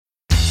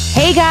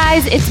Hey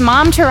guys, it's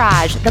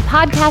Momtourage, the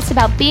podcast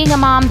about being a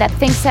mom that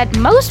thinks that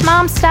most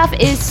mom stuff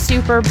is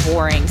super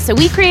boring. So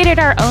we created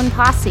our own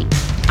posse.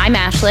 I'm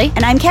Ashley.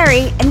 And I'm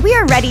Carrie, and we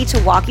are ready to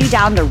walk you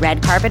down the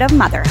red carpet of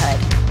motherhood.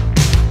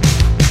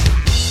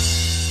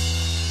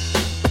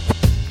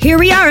 Here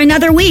we are,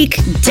 another week.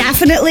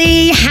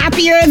 Definitely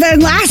happier than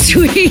last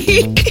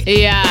week.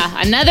 Yeah,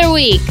 another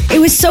week. It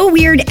was so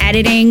weird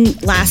editing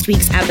last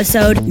week's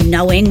episode,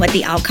 knowing what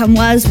the outcome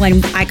was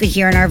when I could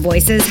hear in our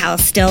voices how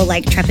still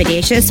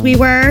trepidatious we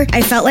were.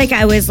 I felt like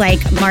I was like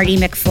Marty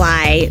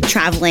McFly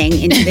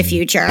traveling into the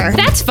future.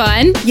 That's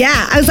fun.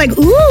 Yeah, I was like,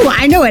 ooh,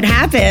 I know what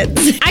happens.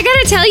 I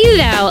gotta tell you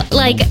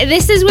though,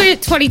 this is where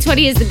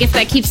 2020 is the gift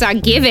that keeps on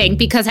giving,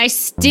 because I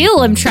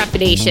still am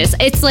trepidatious.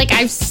 It's like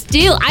I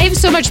have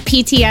so much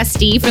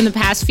PTSD from the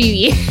past few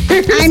years.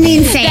 I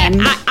mean,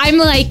 same. I'm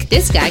like,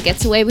 this guy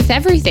gets away with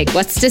everything.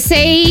 What's to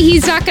say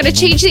he's not going to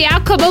change the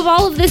outcome of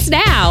all of this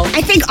now?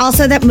 I think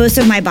also that most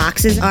of my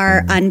boxes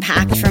are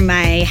unpacked from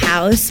my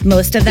house.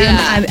 Most of them.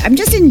 Yeah. I'm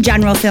just in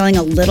general feeling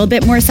a little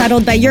bit more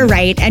settled, but you're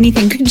right.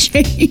 Anything could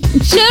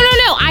change. No.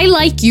 I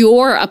like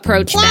your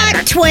approach better.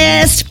 Plot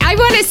twist. I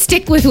want to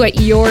stick with what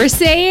you're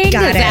saying.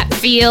 Got it. That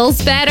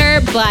feels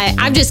better, but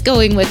I'm just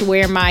going with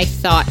where my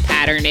thought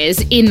pattern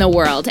is in the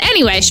world.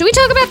 Anyway, should we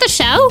talk about the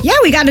show? Yeah,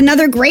 we got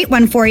another great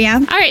one for you. All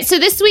right, so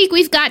this week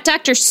we've got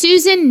Dr.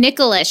 Susan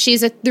Nicholas.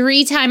 She's a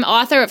 3-time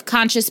author of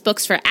Conscious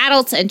Books for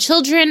Adults and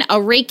Children, a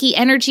Reiki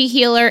energy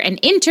healer, an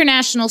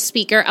international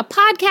speaker, a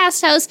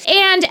podcast host,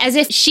 and as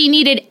if she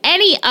needed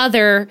any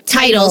other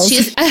titles,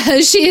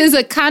 she is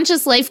a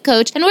conscious life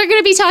coach, and we're going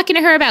to be talking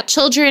to her about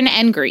children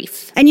and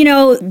grief. And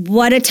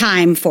what a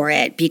time for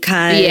it,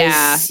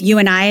 because you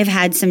and I have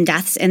had some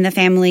deaths in the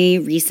family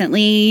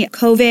recently.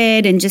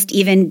 COVID and just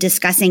even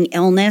discussing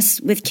illness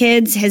with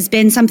kids has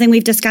been something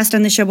we've discussed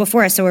on the show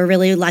before. So we're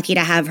really lucky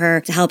to have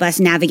her to help us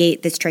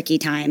navigate this tricky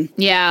time.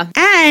 Yeah.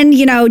 And,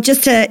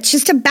 just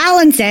to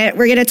balance it,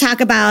 we're going to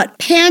talk about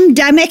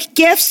pandemic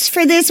gifts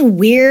for this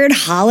weird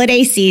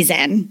holiday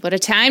season. What a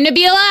time to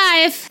be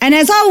alive. And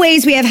as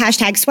always, we have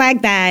hashtag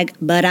swag bag.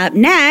 But up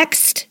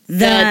next,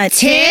 the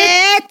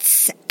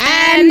tits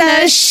and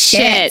the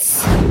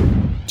shits.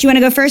 Do you want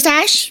to go first,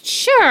 Ash?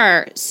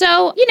 Sure.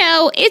 So,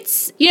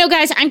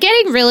 guys, I'm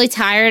getting really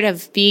tired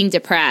of being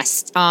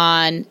depressed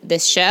on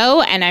this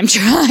show, and I'm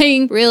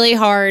trying really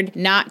hard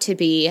not to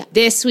be.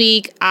 This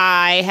week,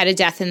 I had a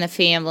death in the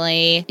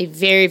family. A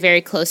very,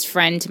 very close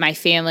friend to my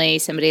family,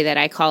 somebody that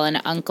I call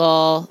an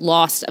uncle,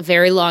 lost a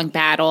very long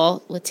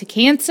battle to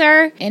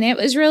cancer, and it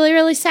was really,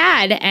 really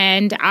sad,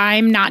 and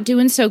I'm not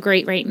doing so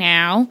great right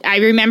now. I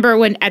remember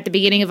when, at the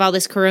beginning of all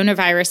this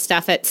coronavirus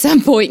stuff, at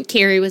some point,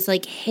 Carrie was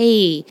like,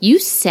 hey, you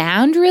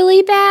sound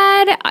really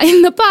bad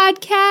in the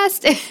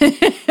podcast.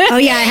 Oh,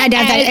 yeah, I had to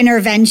have that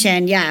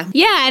intervention, yeah.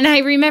 Yeah, and I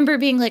remember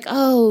being like,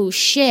 oh,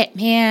 shit,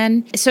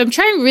 man. So I'm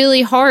trying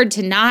really hard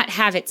to not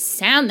have it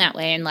sound that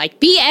way and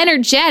be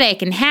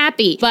energetic and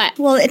happy. But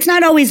well, it's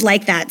not always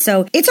like that,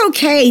 so it's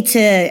okay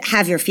to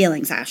have your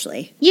feelings,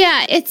 Ashley.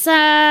 Yeah,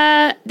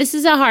 this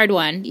is a hard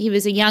one. He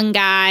was a young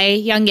guy,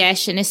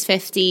 youngish, in his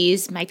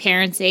 50s, my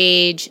parents'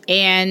 age,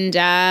 and,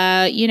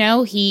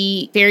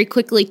 he very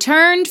quickly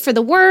turned for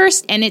the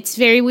worst, and it's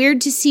very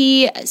weird to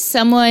see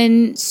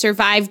someone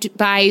survived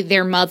by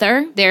their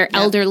mother, their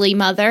elderly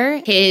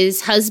mother,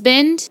 his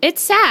husband.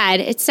 It's sad.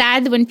 It's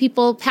sad when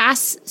people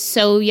pass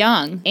so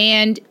young.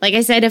 And like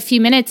I said a few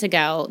minutes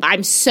ago,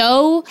 I'm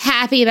so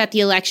happy about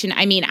the election.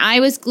 I mean, I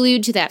was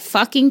glued to that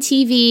fucking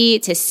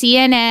TV, to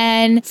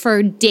CNN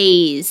for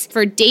days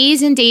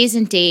and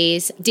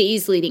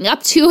days leading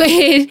up to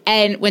it.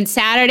 And when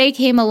Saturday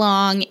came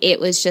along, it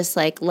was just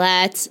like,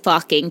 let's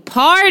fucking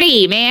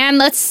party, man.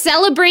 Let's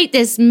celebrate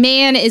this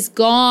man is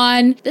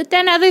gone. But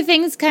then other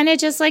things kind of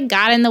just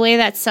got in the way of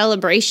that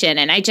celebration.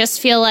 And I just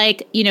feel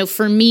like,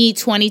 for me,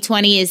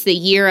 2020 is the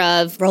year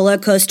of roller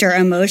coaster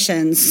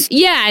emotions.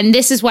 Yeah. And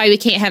this is why we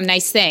can't have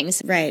nice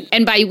things. Right.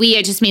 And by we,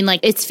 I just mean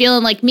it's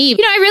feeling like me.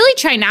 I really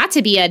try not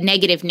to be a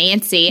negative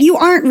Nancy. You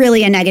aren't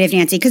really a negative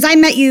Nancy, because I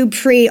met you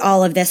pre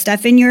all of this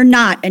stuff and you're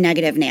not a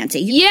negative Nancy.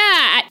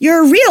 Yeah.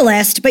 You're a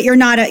realist, but you're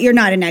not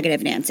a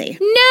negative Nancy.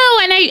 No.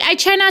 And I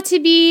try not to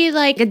be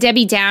a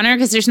Debbie Downer,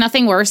 because there's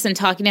nothing worse than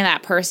talking to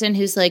that person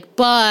who's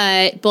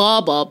but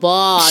blah, blah,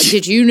 blah.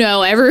 Did you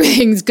know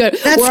everything's good?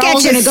 That We're sketch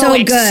all gonna is go so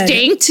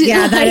extinct. Good.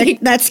 Yeah,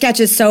 that sketch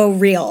is so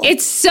real.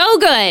 It's so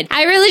good.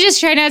 I really just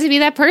try not to be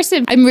that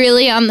person. I'm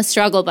really on the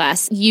struggle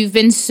bus. You've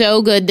been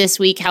so good this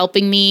week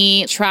helping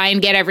me try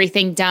and get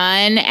everything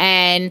done.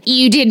 And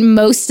you did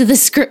most of the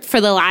script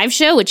for the live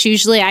show, which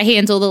usually I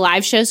handle the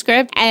live show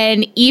script.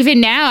 And even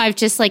now,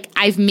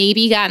 I've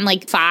maybe gotten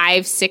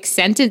 5-6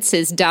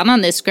 sentences done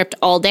on this script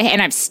all day,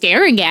 and I'm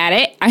staring at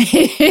it.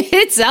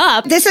 It's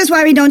up. This is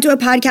why we don't don't do a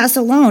podcast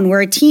alone.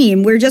 We're a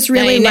team. We're just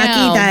really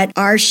lucky that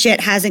our shit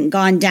hasn't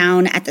gone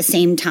down at the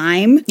same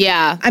time.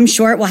 Yeah. I'm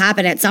sure it will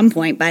happen at some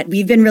point, but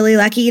we've been really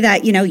lucky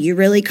that, you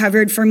really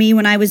covered for me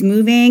when I was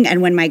moving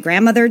and when my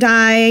grandmother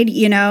died,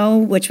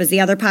 which was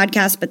the other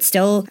podcast, but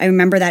still, I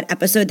remember that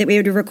episode that we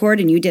had to record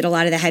and you did a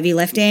lot of the heavy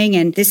lifting.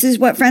 And this is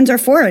what friends are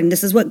for. And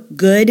this is what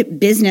good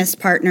business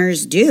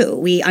partners do.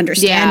 We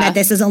understand that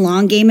this is a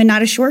long game and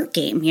not a short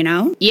game,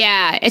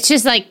 Yeah. It's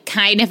just like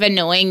kind of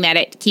annoying that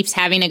it keeps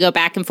having to go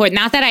back and forth.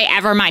 Not that I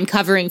ever mind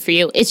covering for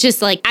you. It's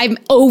just like I'm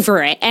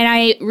over it. And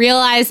I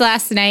realized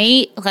last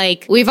night,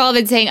 like we've all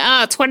been saying,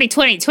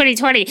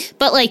 2020.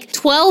 But like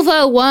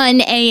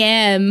 12:01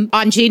 a.m.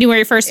 on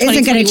January 1st, 2021.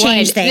 Isn't going to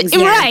change things.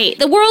 Right.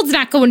 The world's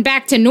not going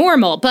back to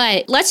normal.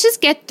 But let's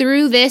just get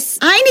through this.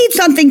 I need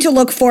something to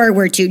look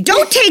forward to.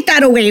 Don't take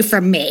that away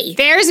from me.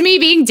 There's me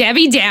being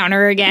Debbie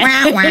Downer again.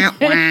 Wah, wah,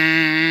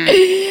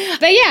 wah.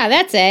 But yeah,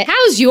 that's it.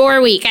 How's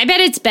your week? I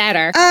bet it's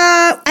better.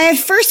 I have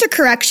first a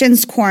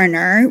corrections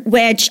corner,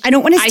 which I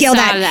don't want to steal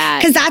that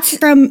because that's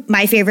from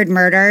My Favorite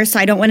Murder. So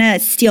I don't want to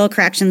steal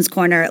corrections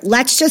corner.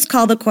 Let's just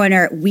call the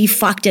corner We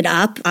Fucked It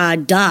Up.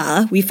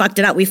 Duh. We fucked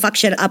it up. We fuck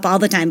shit up all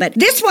the time. But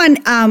this one,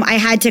 I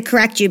had to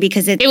correct you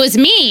because it was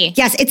me.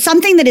 Yes, it's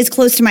something that is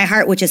close to my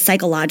heart, which is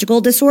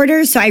psychological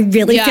disorders. So I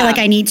really feel like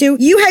I need to.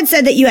 You had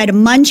said that you had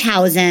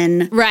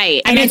Munchausen.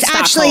 Right. And it's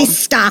actually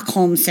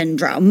Stockholm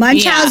Syndrome.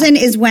 Munchausen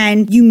is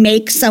when you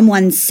make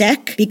someone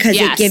sick because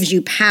it gives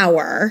you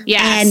power.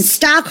 Yes. And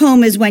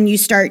Stockholm is when you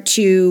start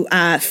to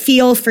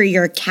feel for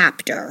your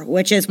captor,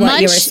 which is what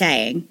you were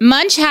saying.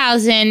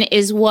 Munchausen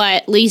is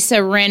what Lisa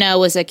Rinna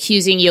was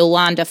accusing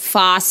Yolanda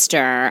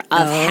Foster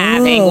of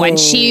having when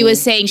she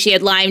was saying she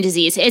had Lyme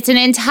disease. It's an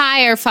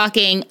entire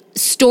fucking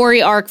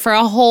story arc for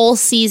a whole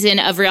season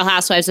of Real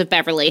Housewives of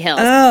Beverly Hills.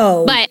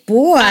 Oh, but,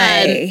 boy.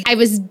 I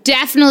was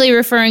definitely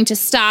referring to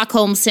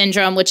Stockholm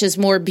Syndrome, which is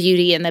more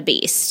Beauty and the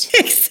Beast.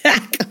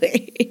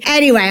 Exactly.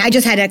 Anyway, I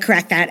just had to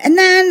correct that. And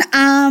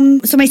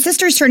then, so my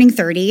sister's turning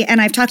 30,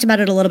 and I've talked about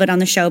it a little bit on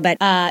the show, but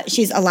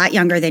she's a lot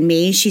younger than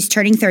me. She's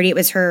turning 30. It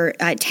was her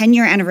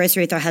 10-year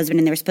anniversary with her husband,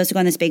 and they were supposed to go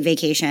on this big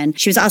vacation.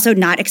 She was also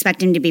not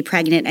expecting to be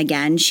pregnant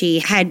again. She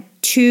had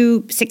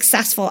 2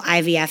 successful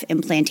IVF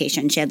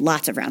implantations. She had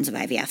lots of rounds of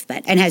IVF,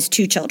 and has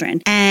 2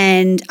 children.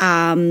 And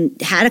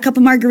had a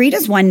couple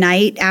margaritas one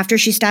night after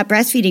she stopped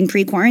breastfeeding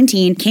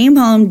pre-quarantine, came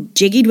home,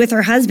 jiggied with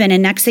her husband,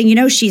 and next thing you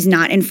know, she's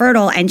not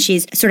infertile and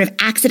she's sort of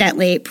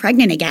accidentally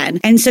pregnant again.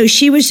 And so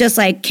she was just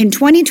like, can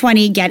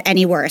 2020 get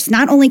any worse?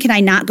 Not only can I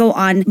not go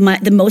on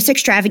the most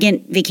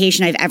extravagant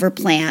vacation I've ever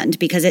planned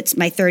because it's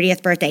my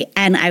 30th birthday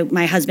and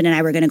my husband and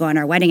I were going to go on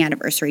our wedding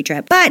anniversary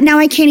trip, but now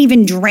I can't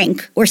even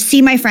drink or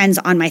see my friends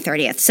on my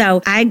 30th.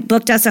 So I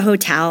booked us a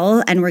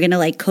hotel and we're going to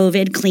like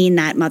COVID clean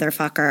that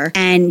motherfucker.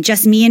 And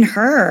just me and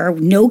her,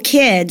 no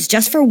kids,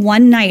 just for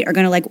one night are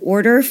going to like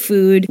order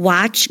food,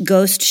 watch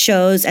ghost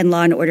shows and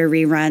Law and Order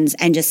reruns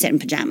and just sit in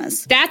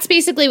pajamas. That's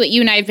basically what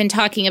you and I have been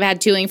talking about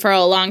doing for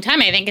a long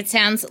time. I think it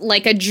sounds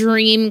like a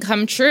dream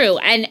come true.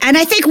 And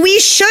I think we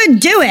should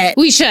do it.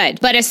 We should.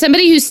 But as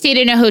somebody who stayed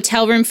in a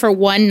hotel room for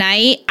one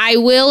night, I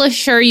will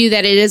assure you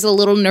that it is a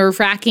little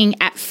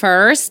nerve-wracking at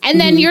first. And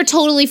then you're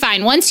totally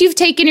fine. Once you've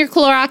taken your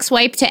Clorox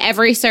wipe to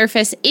every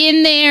surface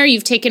in there,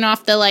 you've taken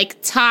off the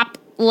like top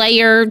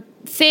layer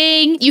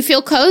thing, you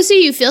feel cozy,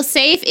 you feel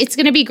safe, it's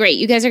going to be great.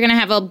 You guys are going to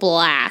have a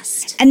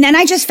blast. And then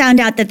I just found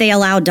out that they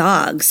allow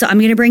dogs, so I'm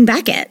going to bring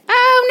Beckett.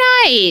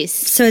 Oh, nice.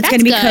 So it's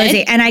going to be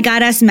cozy. And I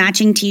got us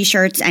matching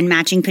t-shirts and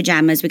matching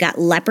pajamas. We got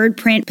leopard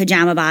print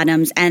pajama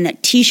bottoms and a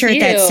t-shirt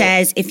that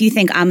says, if you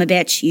think I'm a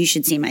bitch, you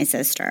should see my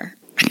sister.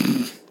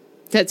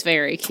 That's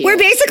very cute. We're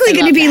basically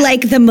going to be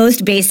like the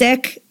most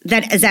basic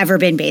that has ever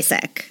been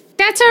basic.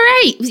 That's all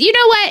right. You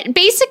know what?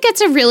 Basic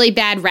gets a really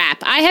bad rap.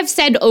 I have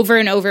said over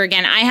and over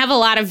again, I have a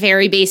lot of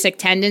very basic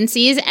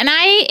tendencies, and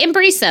I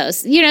embrace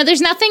those. You know, there's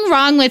nothing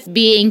wrong with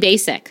being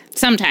basic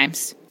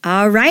sometimes.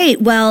 All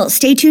right. Well,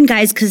 stay tuned,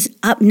 guys, because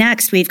up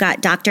next, we've got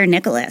Dr.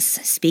 Nicholas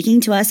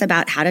speaking to us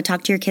about how to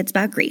talk to your kids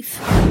about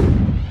grief.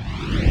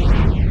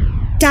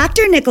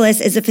 Dr.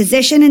 Nicholas is a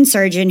physician and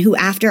surgeon who,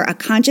 after a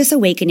conscious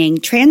awakening,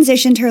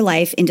 transitioned her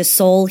life into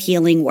soul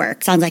healing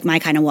work. Sounds like my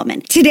kind of woman.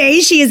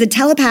 Today, she is a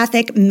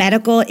telepathic,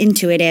 medical,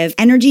 intuitive,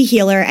 energy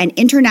healer, and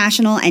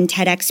international and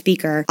TEDx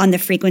speaker on the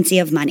frequency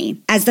of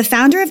money. As the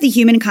founder of the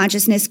Human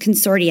Consciousness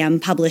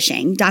Consortium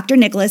Publishing, Dr.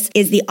 Nicholas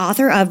is the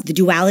author of The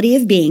Duality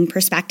of Being,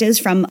 Perspectives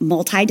from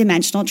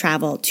Multidimensional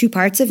Travel, 2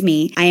 Parts of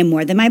Me, I Am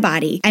More Than My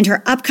Body, and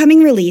her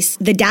upcoming release,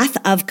 The Death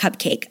of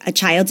Cupcake, A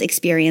Child's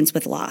Experience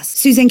with Loss.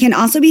 Susan can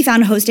also be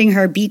found hosting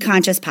her Be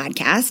Conscious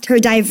podcast. Her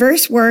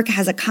diverse work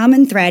has a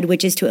common thread,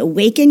 which is to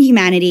awaken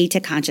humanity to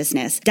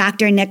consciousness.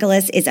 Dr.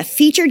 Nicholas is a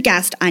featured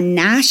guest on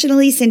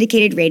nationally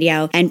syndicated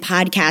radio and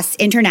podcasts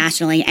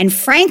internationally, and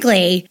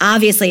frankly,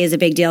 obviously is a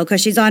big deal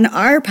because she's on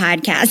our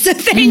podcast. So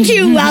thank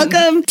you.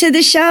 Welcome to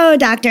the show,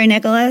 Dr.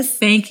 Nicholas.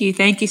 Thank you.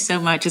 Thank you so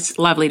much. It's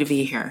lovely to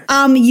be here.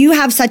 You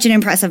have such an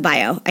impressive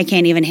bio. I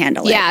can't even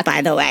handle it,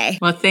 by the way.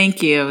 Well,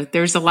 thank you.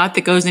 There's a lot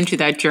that goes into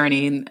that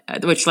journey,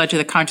 which led to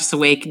the conscious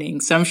awakening.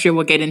 So I'm sure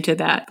we'll get into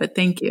that, but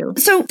thank you.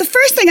 So the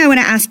first thing I want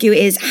to ask you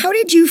is, how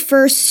did you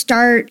first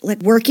start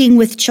working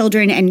with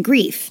children and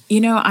grief?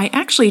 I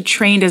actually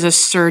trained as a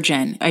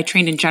surgeon. I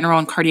trained in general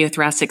and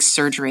cardiothoracic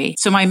surgery.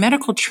 So my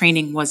medical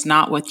training was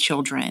not with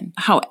children.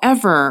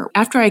 However,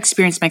 after I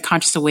experienced my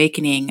conscious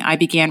awakening, I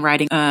began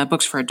writing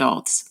books for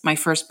adults. My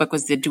first book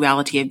was The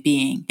Duality of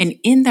Being. And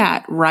in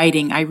that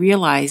writing, I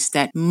realized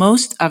that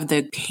most of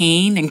the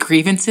pain and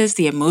grievances,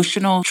 the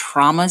emotional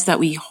traumas that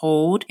we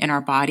hold in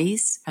our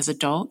bodies as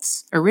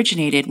adults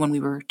originated when we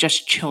were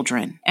just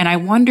children. And I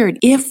wondered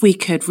if we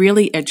could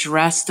really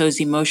address those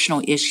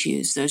emotional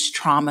issues, those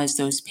traumas,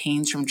 those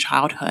pains from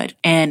childhood,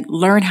 and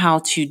learn how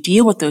to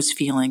deal with those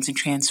feelings and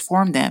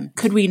transform them.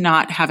 Could we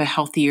not have a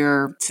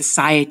healthier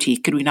society?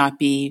 Could we not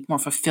be more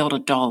fulfilled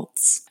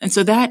adults? And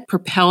so that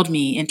propelled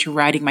me into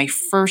writing my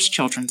first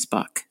children's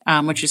book,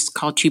 which is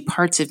called Two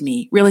Parts of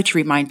Me, really to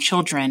remind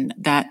children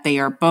that they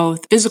are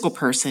both a physical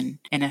person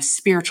and a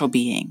spiritual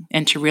being,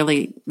 and to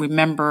really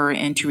remember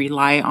and to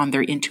rely on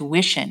their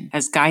intuition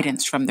as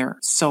guidance from their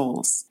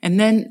souls. And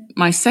then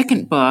my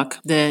second book,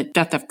 The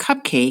Death of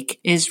Cupcake,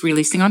 is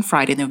releasing on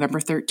Friday, November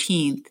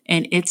 13th,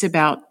 and it's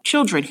about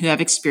children who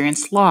have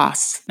experienced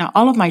loss. Now,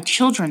 all of my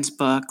children's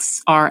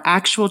books are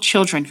actual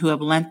children who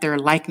have lent their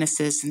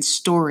likenesses and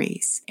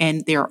stories,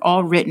 and they're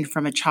all written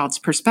from a child's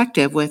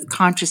perspective with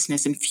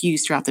consciousness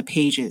infused throughout the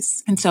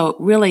pages. And so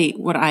really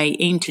what I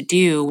aim to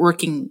do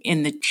working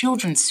in the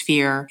children's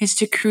sphere is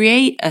to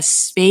create a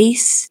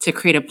space, to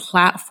create a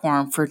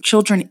platform for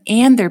children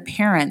and their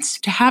parents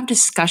to have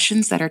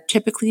discussions that are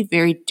typically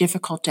very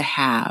difficult to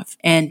have,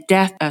 and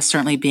death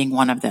certainly being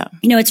one of them.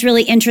 It's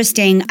really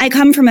interesting. I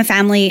come from a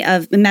family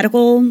of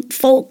medical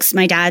folks.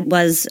 My dad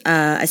was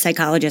a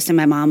psychologist and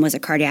my mom was a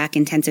cardiac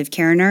intensive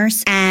care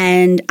nurse.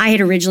 And I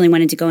had originally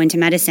wanted to go into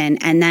medicine.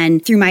 And then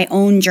through my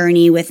own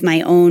journey with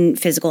my own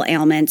physical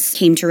ailments,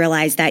 came to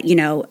realize that,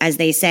 as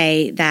they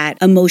say, that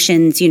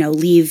emotions,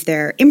 leave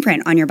their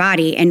imprint on your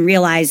body, and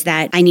realized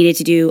that I needed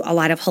to do a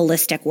lot of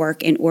holistic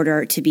work in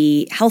order to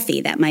be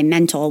healthy, that my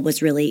mental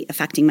was really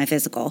affecting my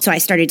physical. So I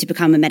started to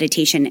become a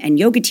meditation and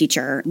yoga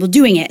teacher,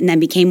 doing it, and then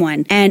became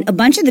one. And a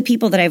bunch of the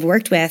people that I've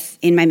worked with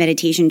in my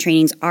meditation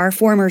trainings are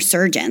former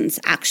surgeons,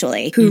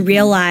 actually, who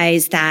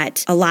realize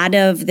that a lot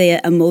of the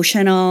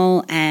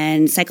emotional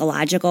and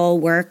psychological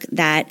work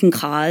that can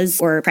cause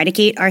or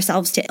predicate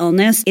ourselves to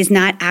illness is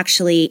not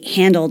actually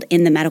handled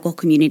in the medical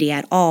community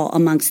at all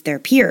amongst their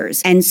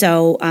peers. And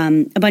so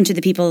a bunch of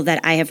the people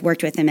that I have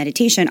worked with in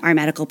meditation are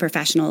medical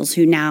professionals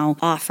who now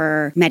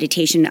offer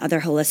meditation and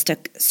other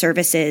holistic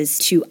services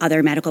to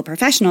other medical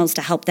professionals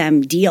to help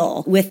them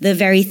deal with the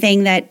very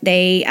thing that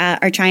they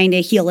are trying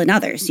to heal in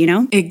others,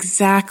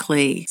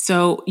 Exactly.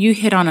 So you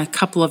hit on a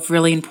couple of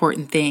really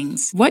important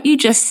things. What you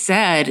just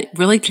said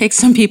really takes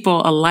some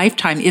people a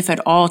lifetime, if at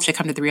all, to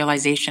come to the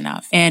realization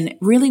of. And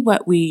really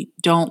what we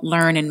don't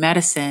learn in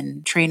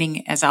medicine,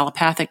 training as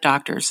allopathic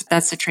doctors,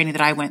 that's the training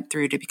that I went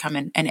through to become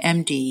an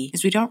MD,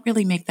 is we don't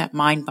really make that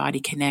mind-body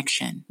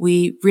connection.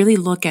 We really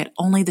look at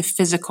only the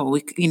physical.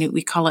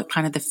 We call it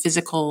kind of the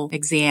physical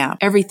exam.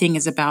 Everything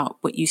is about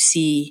what you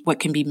see, what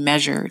can be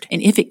measured.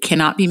 And if it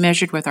cannot be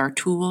measured with our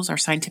tools, our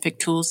scientific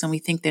tools, then we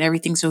think that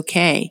everything's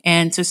okay.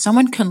 And so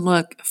someone can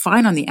look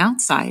fine on the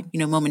outside,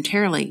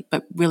 momentarily,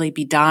 but really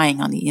be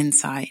dying on the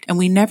inside. And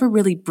we never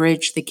really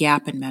bridge the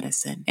gap in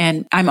medicine.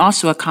 And I'm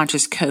also a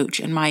conscious coach,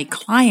 and my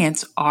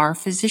clients are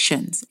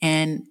physicians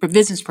and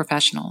business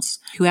professionals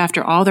who,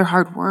 after all their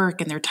hard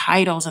work and their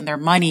titles and their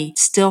money,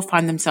 still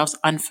find themselves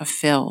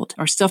unfulfilled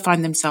or still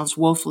find themselves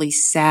woefully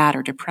sad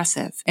or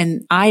depressive.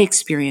 And I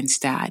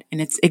experienced that.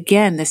 And it's,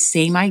 again, the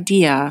same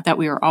idea that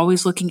we are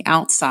always looking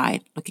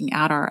outside, looking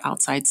at our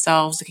outside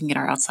selves, looking at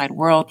our outside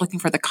world, looking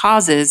for the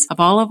causes of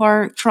all of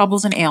our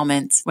troubles and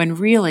ailments, when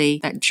really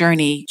that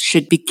journey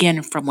should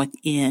begin from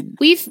within.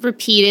 We've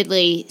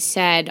repeatedly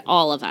said,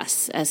 all of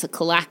us as a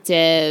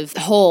collective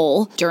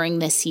whole during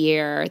this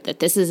year, that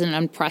this is an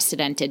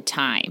unprecedented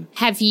time.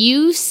 Have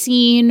you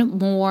seen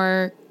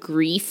more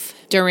grief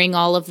during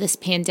all of this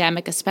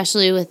pandemic,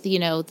 especially with,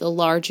 the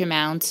large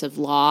amounts of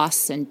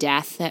loss and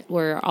death that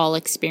we're all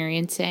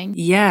experiencing?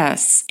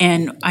 Yes.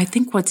 And I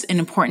think what's an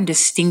important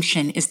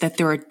distinction is that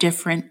there are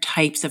different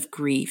types of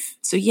grief.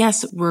 So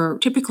yes, we're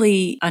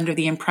typically under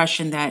the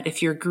impression that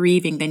if you're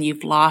grieving, then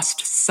you've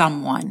lost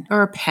someone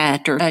or a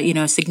pet or,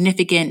 a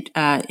significant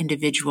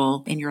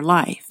individual in your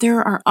life.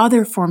 There are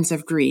other forms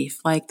of grief,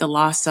 like the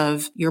loss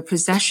of your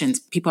possessions.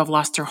 People have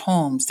lost their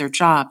homes, their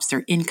jobs,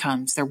 their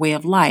incomes, their way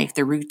of life,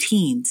 their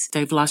routines.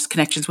 They've lost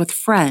connections with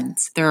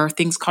friends. There are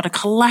things called a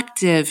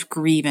collective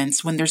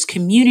grievance when there's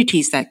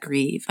communities that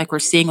grieve, like we're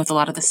seeing with a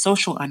lot of the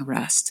social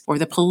unrest or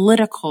the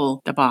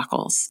political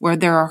debacles, where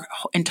there are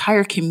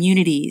entire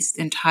communities,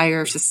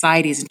 entire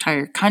societies,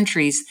 entire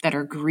countries that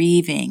are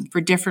grieving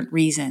for different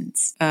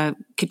reasons.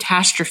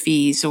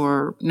 Catastrophes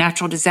or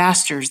natural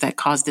disasters that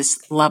cause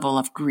this level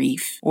of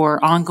grief,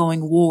 or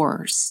ongoing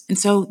wars. And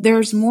so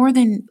there's more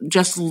than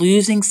just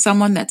losing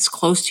someone that's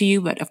close to you,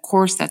 but of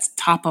course that's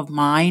top of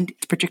mind,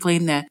 particularly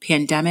in the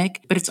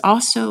pandemic, but it's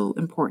also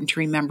important to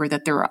remember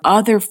that there are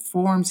other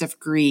forms of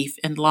grief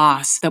and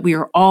loss that we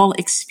are all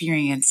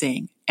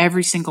experiencing,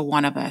 every single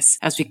one of us,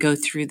 as we go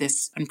through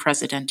this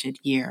unprecedented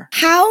year.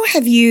 How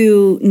have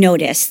you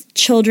noticed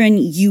children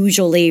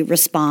usually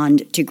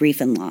respond to grief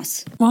and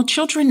loss? Well,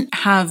 children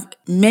have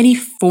many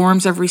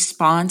forms of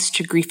response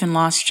to grief and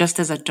loss, just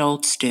as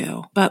adults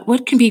do. But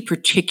what can be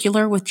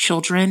particular with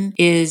children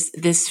is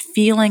this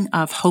feeling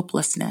of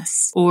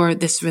hopelessness or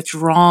this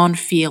withdrawn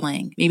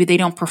feeling. Maybe they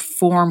don't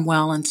perform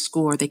well in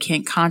school, or they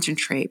can't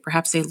concentrate.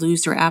 Perhaps they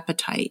lose their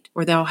appetite,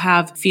 or they'll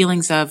have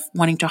feelings of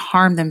wanting to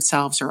harm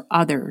themselves or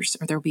others,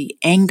 or there'll be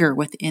anger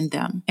within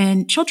them.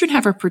 And children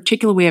have a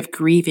particular way of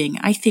grieving,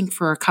 I think,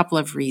 for a couple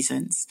of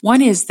reasons.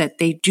 One is that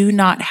they do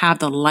not have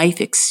the life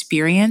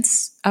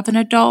experience of an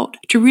adult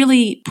to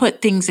really put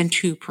things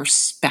into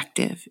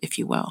perspective, if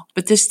you will.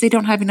 But they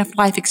don't have enough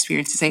life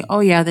experience to say,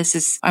 oh yeah,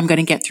 I'm going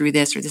to get through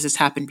this, or this has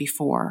happened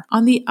before.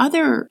 On the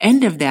other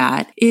end of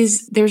that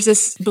is there's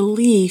this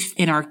belief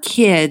in our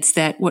kids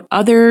that what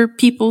other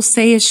people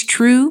say is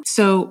true.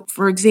 So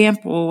for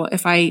example,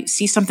 if I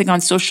see something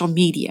on social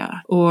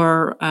media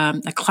or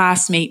a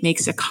classmate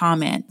makes a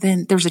comment,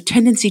 then there's a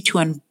tendency to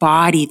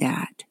embody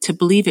that, to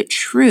believe it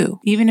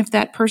true, even if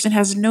that person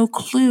has no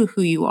clue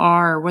who you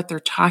are or what they're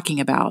talking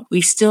about.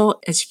 We still,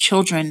 as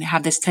children,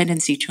 have this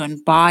tendency to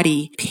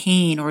embody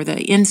pain or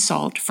the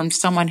insult from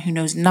someone who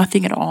knows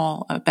nothing at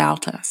all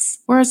about us.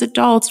 Whereas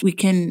adults, we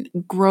can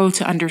grow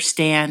to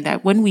understand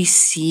that when we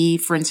see,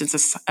 for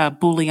instance, a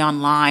bully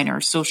online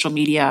or social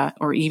media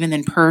or even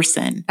in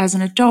person, as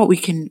an adult, we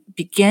can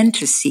begin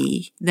to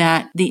see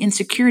that the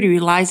insecurity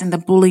relies in the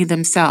bully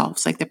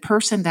themselves. Like the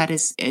person that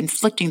is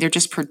inflicting, they're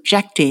just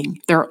projecting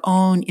their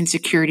own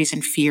insecurities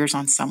and fears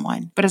on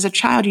someone. But as a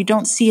child, you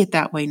don't see it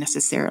that way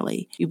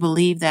necessarily. You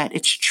believe that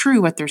it's true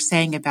what they're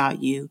saying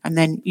about you, and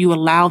then you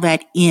allow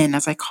that in,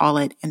 as I call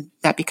it, and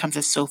that becomes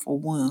a soulful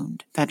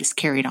wound that is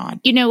carried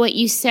on. You know what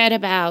you said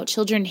about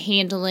children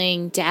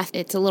handling death,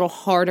 it's a little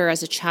harder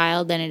as a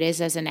child than it is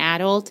as an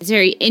adult. It's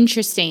very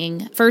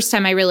interesting. First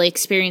time I really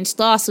experienced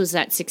loss was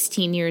at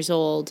 16 years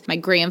old. My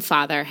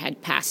grandfather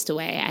had passed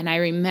away, and I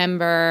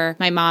remember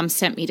my mom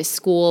sent me to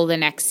school the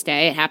next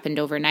day. It happened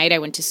overnight. I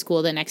went to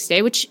school the next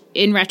day, which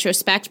in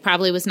retrospect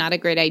probably was not a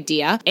great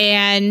idea.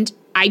 And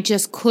I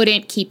just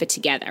couldn't keep it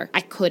together.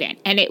 I couldn't.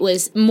 And it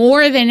was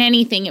more than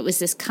anything, it was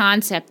this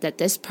concept that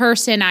this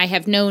person I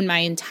have known my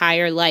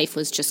entire life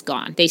was just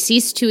gone. They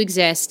ceased to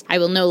exist. I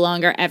will no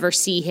longer ever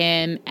see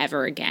him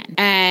ever again.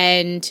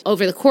 And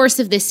over the course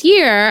of this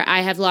year, I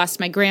have lost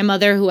my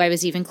grandmother, who I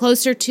was even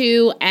closer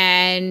to.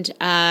 And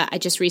I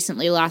just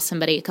recently lost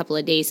somebody a couple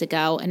of days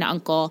ago, an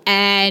uncle.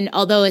 And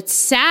although it's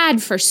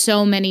sad for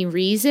so many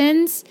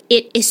reasons,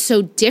 it is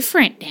so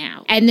different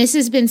now. And this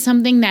has been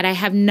something that I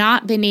have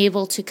not been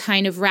able to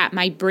kind of wrap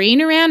my brain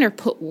around or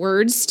put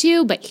words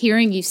to, but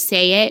hearing you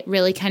say it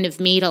really kind of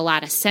made a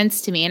lot of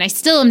sense to me. And I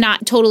still am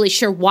not totally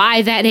sure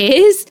why that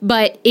is,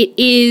 but it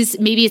is,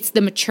 maybe it's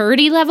the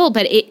maturity level,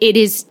 but it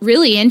is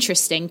really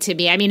interesting to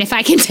me. I mean, if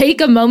I can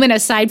take a moment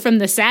aside from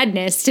the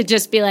sadness to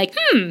just be like,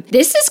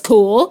 this is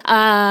cool,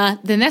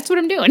 then that's what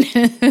I'm doing.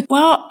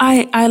 Well,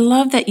 I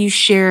love that you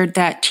shared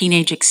that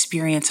teenage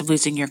experience of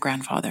losing your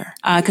grandfather,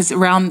 because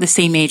around the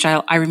same age,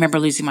 I remember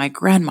losing my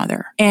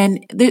grandmother.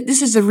 And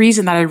this is the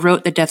reason that I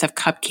wrote The Death of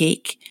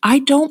Cupcake. I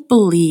don't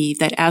believe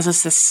that as a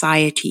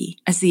society,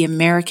 as the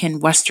American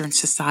Western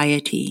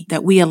society,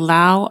 that we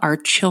allow our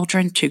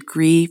children to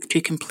grieve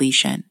to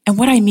completion. And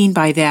what I mean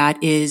by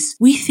that is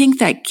we think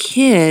that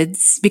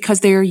kids,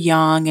 because they are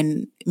young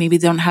and maybe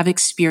they don't have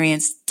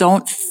experience,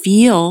 don't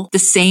feel the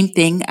same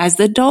thing as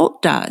the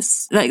adult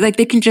does. Like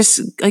they can just,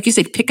 like you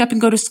said, pick up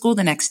and go to school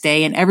the next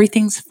day and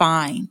everything's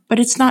fine. But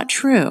it's not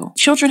true.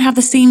 Children have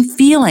the same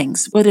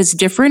feelings. What is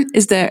different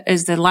is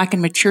the lack of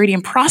maturity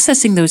in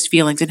processing those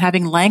feelings and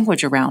having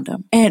language around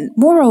them. And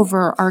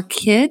moreover, our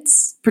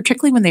kids,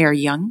 particularly when they are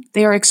young,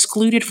 they are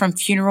excluded from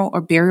funeral or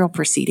burial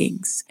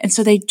proceedings. And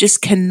so they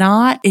just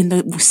cannot, in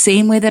the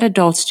same way that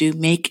adults do,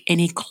 make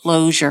any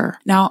closure.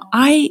 Now,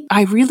 I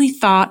really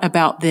thought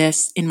about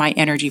this in my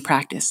energy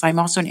practice. I'm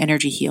also an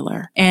energy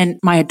healer. And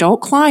my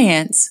adult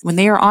clients, when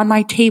they are on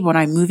my table and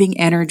I'm moving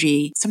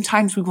energy,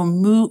 sometimes we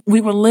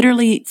will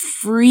literally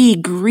free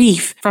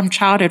grief from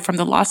childhood, from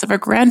the loss of a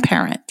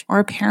grandparent or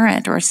a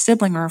parent or a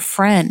sibling or a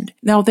friend.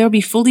 Now, they'll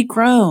be fully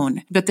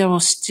grown, but they will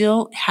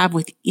still have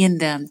within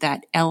them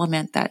that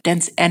element, that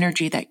dense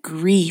energy, that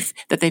grief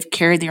that they've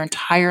carried their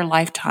entire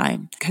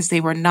lifetime because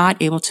they were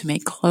not able to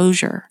make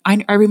closure.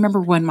 I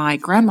remember when my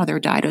grandmother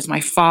died, it was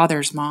my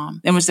father's mom.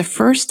 It was the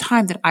first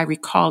time that I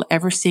recall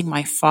ever seeing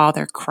my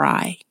father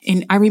cry.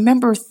 And I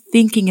remember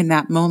thinking in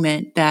that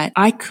moment that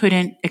I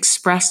couldn't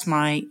express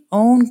my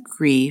own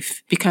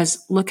grief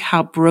because look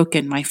how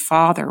broken my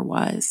father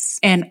was.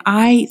 And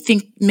I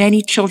think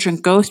many children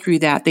go through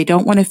that. They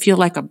don't want to feel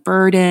like a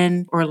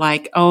burden or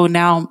like, oh,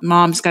 now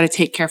mom's got to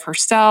take care of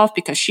herself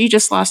because she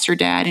just lost her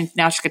dad. And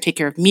now she's going to take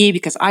care of me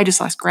because I just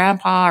lost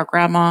grandpa or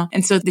grandma.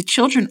 And so the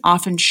children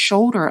often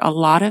shoulder a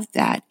lot of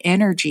that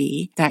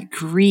energy, that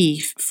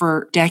grief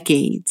for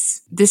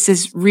decades. This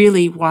is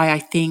really why I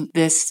think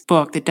this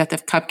book, The Death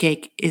of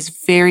Cupcake, is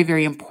very,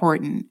 very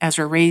important as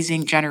we're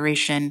raising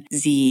Generation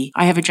Z.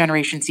 I have a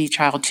Generation Z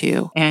child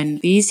too. And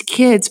these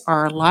kids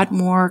are a lot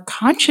more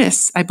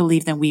conscious, I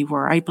believe, than we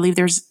were. I believe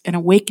there's an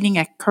awakening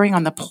occurring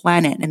on the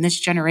planet. In this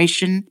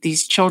generation,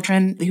 these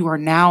children who are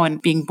now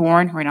and being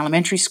born, who are in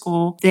elementary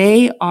school,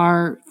 they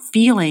are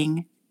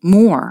feeling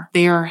more.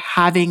 They are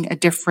having a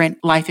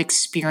different life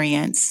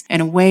experience, in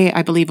a way,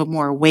 I believe, a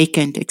more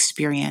awakened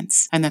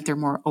experience, and that they're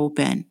more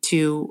open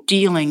to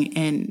dealing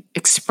and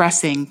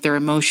expressing their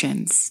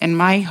emotions. And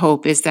my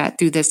hope is that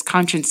through this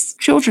Conscious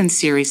Children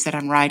series that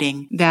I'm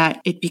writing,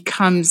 that it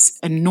becomes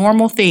a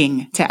normal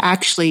thing to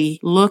actually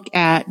look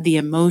at the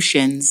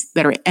emotions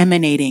that are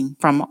emanating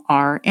from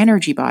our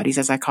energy bodies,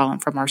 as I call them,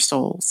 from our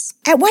souls.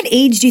 At what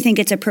age do you think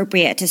it's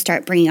appropriate to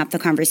start bringing up the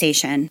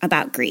conversation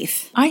about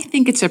grief? I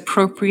think it's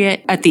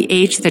appropriate at the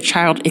age the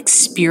child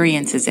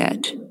experiences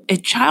it. A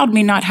child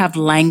may not have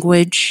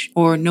language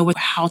or know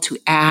how to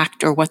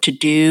act or what to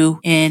do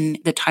in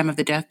the time of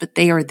the death, but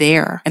they are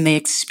there and they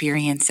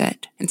experience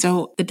it. And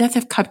so the death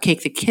of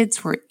Cupcake, the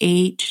kids were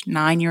 8,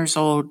 9 years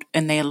old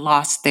and they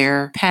lost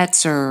their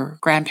pets or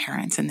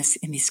grandparents in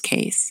this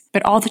case.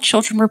 But all the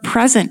children were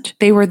present.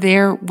 They were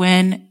there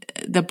when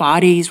the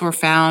bodies were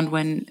found,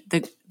 when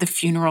the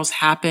funerals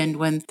happened,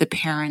 when the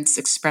parents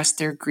expressed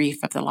their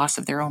grief of the loss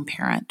of their own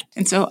parent.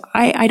 And so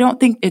I don't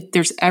think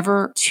there's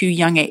ever too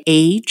young an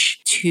age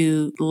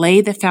to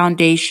lay the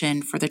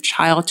foundation for the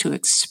child to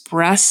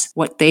express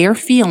what they are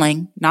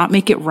feeling, not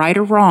make it right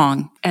or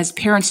wrong, as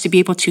parents to be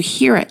able to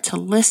hear it, to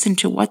listen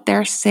to what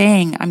they're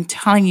saying. I'm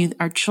telling you,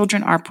 our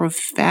children are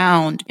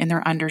profound in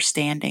their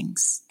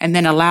understandings, and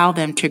then allow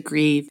them to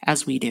grieve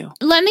as we do.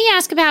 Let me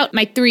ask about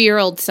my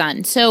 3-year-old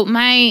son. So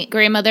my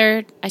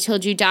grandmother, I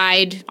told you,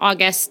 died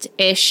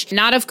August-ish,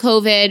 not of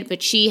COVID,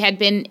 but she had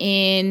been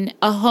in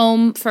a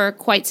home for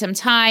quite some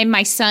time.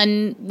 My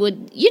son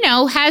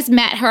has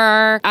met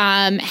her,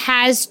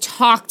 has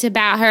talked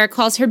about her,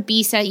 calls her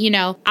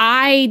Bisa.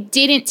 I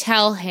didn't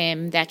tell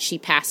him that she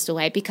passed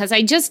away because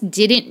I just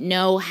didn't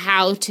know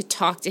how to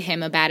talk to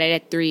him about it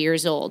at 3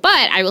 years old.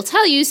 But I will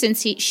tell you,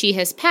 since she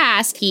has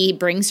passed, he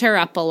brings her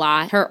up a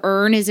lot. Her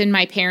urn is in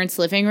my parents'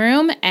 living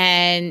room,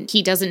 and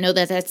he doesn't know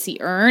that that's the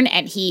urn,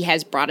 and he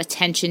has brought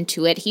attention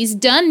to it. He's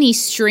done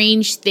these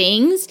strange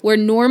things where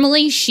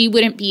normally she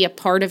wouldn't be a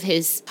part of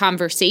his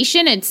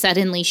conversation, and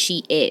suddenly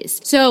she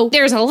is. So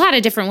there's a lot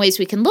of different ways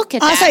we can look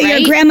at also, that, right?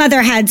 Your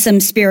grandmother had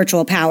some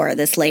spiritual power,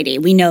 this lady.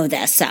 We know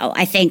this, so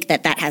I think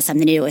that has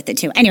something to do with it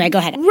too. Anyway, go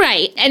ahead.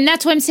 Right, and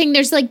that's why I'm saying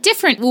there's like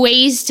different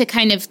ways to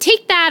kind of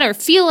take that or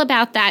feel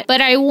about that.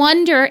 But I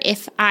wonder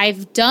if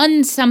I've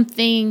done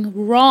something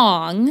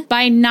wrong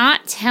by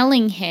not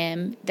telling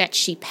him that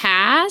she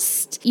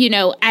passed.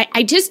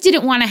 I just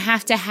didn't want to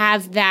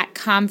have that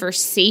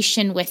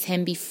conversation with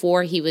him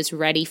before he was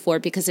ready for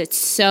it, because it's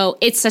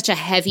such a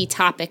heavy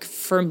topic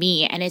for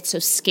me and it's so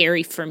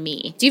scary for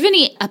me. Do you have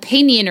any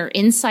opinion or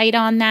insight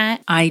on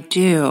that? I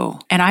do.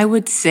 And I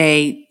would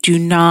say, do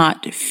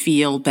not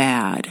feel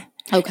bad.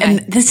 Okay. And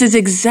this is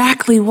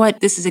exactly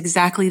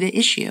the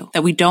issue,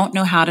 that we don't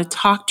know how to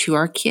talk to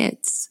our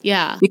kids.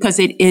 Yeah. Because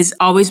it is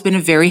always been a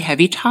very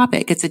heavy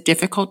topic. It's a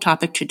difficult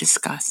topic to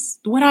discuss.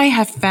 What I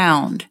have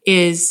found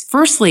is,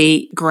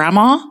 firstly,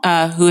 grandma,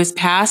 who has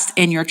passed,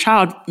 and your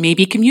child may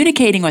be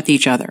communicating with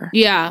each other.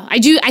 Yeah, I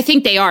do. I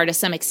think they are to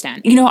some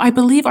extent. I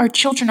believe our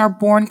children are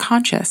born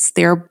conscious.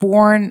 They're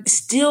born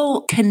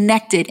still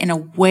connected and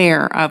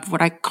aware of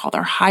what I call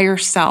their higher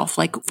self,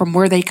 like from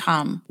where they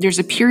come. There's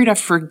a period of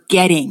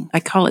forgetting.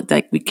 I call it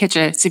like we catch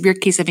a severe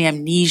case of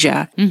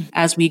amnesia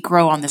as we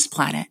grow on this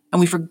planet. And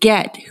we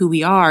forget who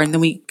we are, and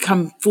then we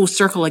come full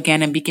circle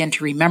again and begin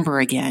to remember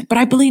again. But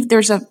I believe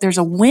there's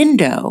a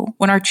window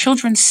when our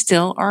children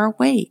still are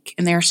awake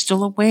and they are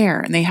still aware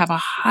and they have a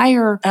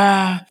higher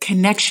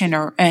connection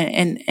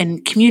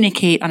and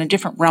communicate on a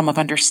different realm of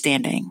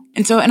understanding.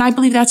 And I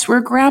believe that's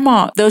where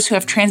those who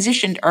have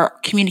transitioned, are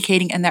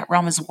communicating in that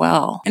realm as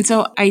well. And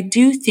so I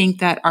do think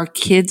that our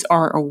kids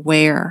are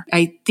aware.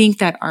 I think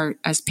that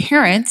as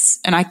parents,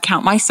 and I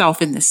count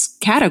myself in this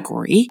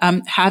category,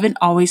 haven't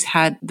always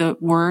had the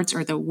words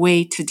or the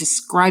way to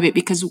describe it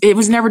because it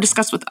was never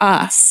discussed with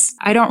us.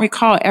 I don't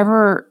recall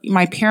ever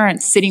my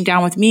parents sitting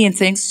down with me and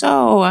saying,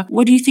 so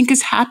what do you think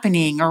is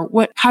happening? Or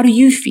how do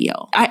you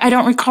feel? I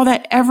don't recall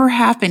that ever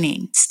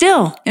happening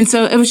still. And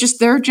so it was just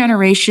their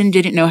generation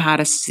didn't know how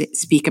to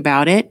speak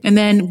about it. And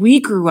then we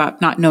grew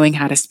up not knowing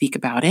how to speak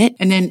about it.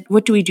 And then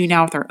what do we do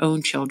now with our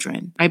own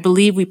children? I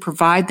believe we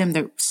provide them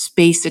the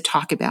space to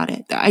talk about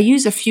it. I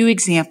use a few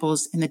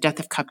examples in The Death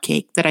of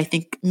Cupcake that I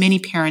think many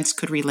parents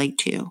could relate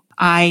to.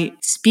 I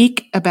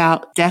speak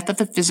about death of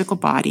the physical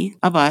body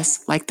of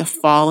us like the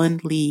fallen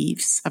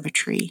leaves of a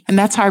tree. And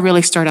that's how I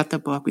really start out the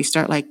book. We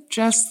start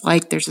just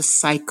like there's a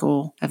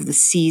cycle of the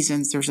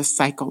seasons, there's a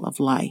cycle of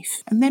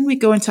life. And then we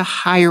go into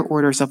higher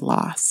orders of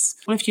loss.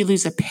 What if you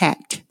lose a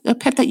pet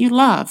that you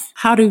love?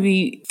 How do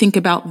we think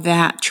about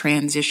that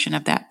transition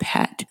of that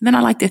pet? And then I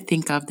like to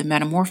think of the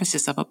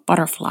metamorphosis of a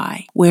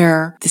butterfly,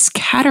 where this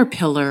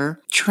caterpillar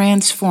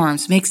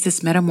transforms, makes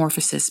this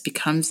metamorphosis,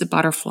 becomes the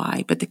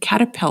butterfly, but the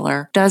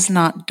caterpillar does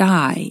not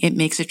die. It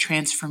makes a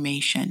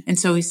transformation. And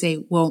so we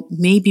say, well,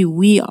 maybe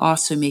we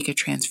also make a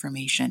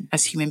transformation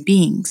as human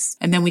beings.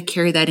 And then we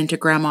carry that into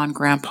grandma and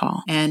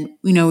grandpa. And,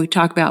 we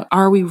talk about,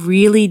 are we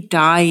really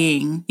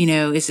dying?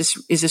 Is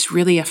this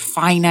really a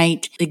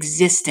finite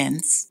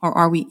existence, or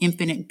are we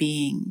infinite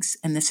beings?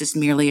 And this is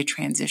merely a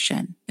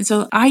transition. And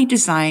so I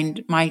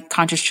designed my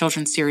Conscious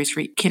Children series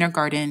for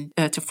kindergarten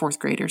to fourth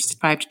graders,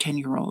 5 to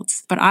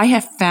 10-year-olds. But I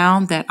have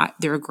found that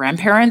there are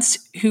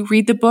grandparents who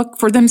read the book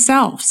for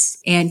themselves,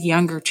 and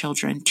younger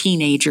children,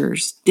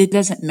 teenagers. It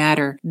doesn't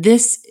matter.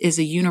 This is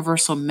a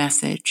universal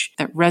message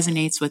that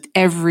resonates with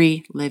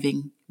every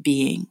living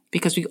being,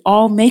 because we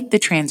all make the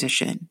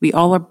transition. We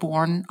all are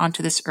born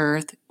onto this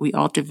earth. We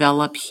all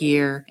develop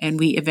here, and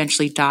we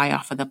eventually die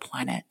off of the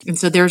planet. And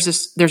so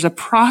there's a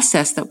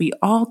process that we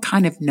all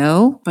kind of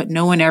know, but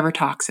no one ever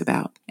talks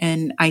about.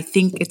 And I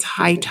think it's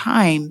high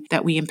time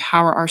that we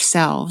empower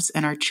ourselves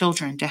and our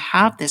children to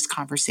have this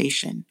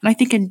conversation. And I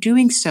think in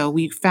doing so,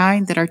 we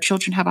find that our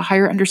children have a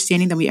higher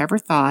understanding than we ever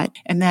thought,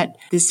 and that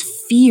this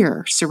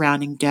fear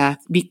surrounding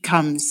death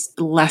becomes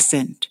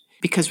lessened,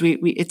 because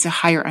it's a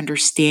higher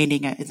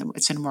understanding.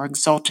 It's a more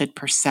exalted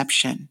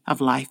perception of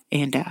life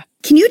and death.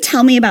 Can you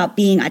tell me about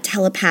being a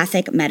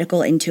telepathic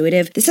medical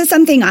intuitive? This is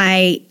something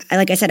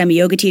like I said, I'm a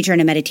yoga teacher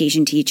and a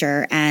meditation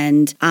teacher.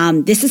 And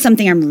this is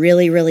something I'm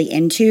really, really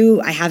into.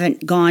 I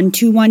haven't gone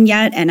to one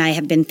yet, and I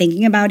have been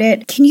thinking about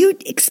it. Can you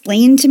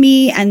explain to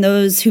me, and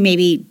those who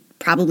maybe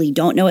probably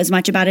don't know as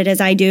much about it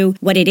as I do,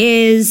 what it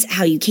is,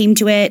 how you came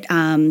to it?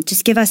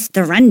 Just give us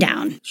the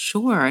rundown.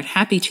 Sure,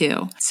 happy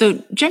to.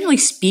 So generally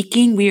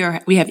speaking, we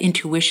have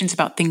intuitions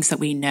about things that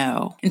we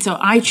know. And so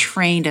I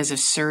trained as a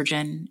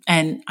surgeon,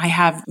 and I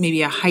have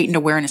maybe a heightened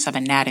awareness of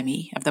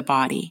anatomy of the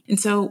body. And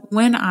so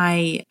when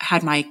I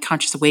had my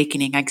conscious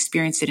awakening, I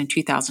experienced it in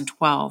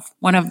 2012.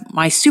 One of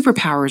my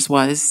superpowers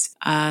was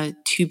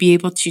to be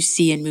able to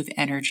see and move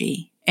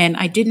energy. And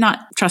I did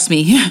not, trust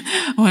me,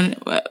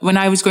 when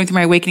I was going through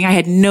my awakening, I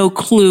had no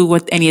clue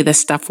what any of this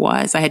stuff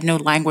was. I had no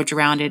language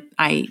around it.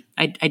 I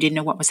didn't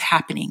know what was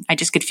happening. I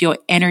just could feel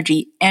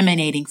energy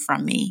emanating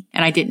from me.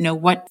 And I didn't know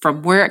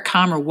from where it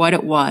come or what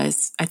it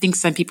was. I think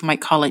some people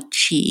might call it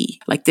chi,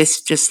 like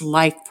this just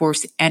life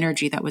force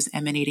energy that was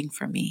emanating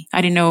from me.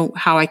 I didn't know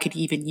how I could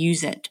even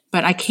use it,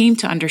 but I came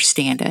to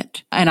understand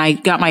it. And I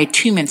got my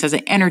attunements as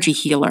an energy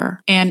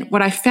healer. And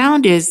what I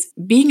found is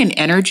being an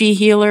energy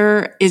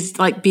healer is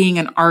like being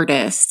an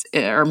artist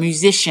or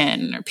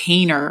musician or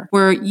painter,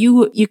 where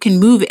you can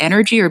move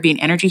energy or be an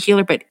energy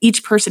healer, but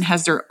each person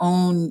has their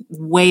own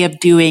way of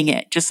doing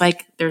it, just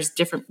like there's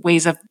different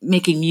ways of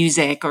making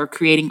music or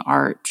creating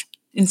art.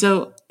 And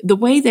so the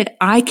way that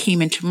I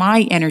came into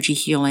my energy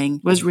healing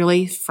was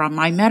really from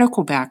my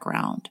medical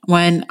background.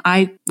 When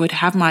I would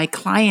have my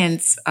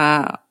clients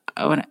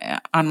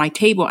on my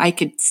table, I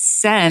could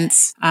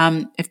sense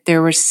if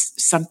there was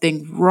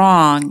something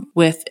wrong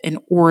with an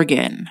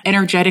organ.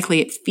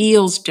 Energetically, it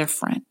feels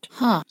different.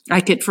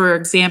 I could, for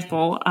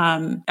example,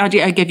 I'll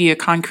give you a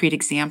concrete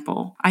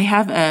example. I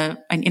have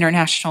an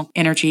international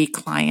energy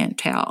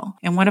clientele,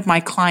 and one of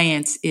my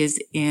clients is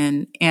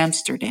in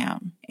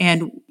Amsterdam.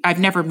 And I've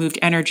never moved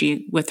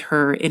energy with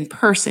her in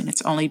person.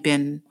 It's only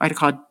been what I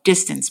call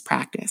distance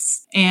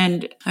practice.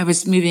 And I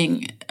was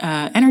moving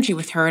energy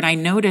with her, and I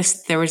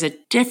noticed there was a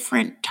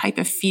different type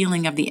of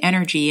feeling of the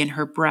energy in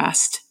her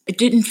breast. It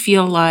didn't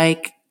feel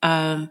like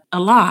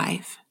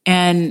alive.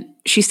 And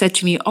she said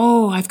to me,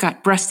 "Oh, I've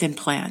got breast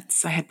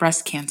implants. I had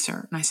breast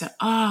cancer." And I said,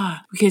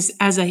 because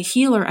as a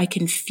healer, I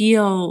can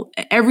feel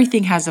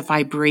everything has a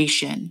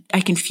vibration. I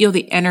can feel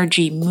the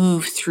energy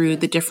move through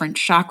the different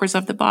chakras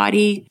of the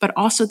body, but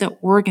also the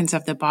organs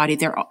of the body.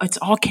 It's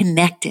all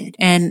connected.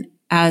 And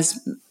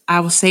as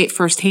I will say it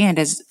firsthand,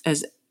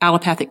 as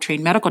allopathic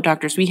trained medical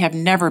doctors, we have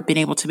never been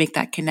able to make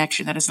that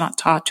connection. That is not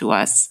taught to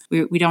us.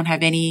 We don't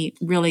have any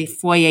really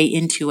foyer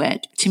into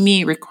it. To me,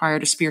 it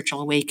required a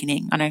spiritual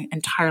awakening on an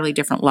entirely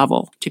different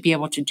level to be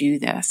able to do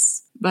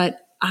this.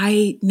 But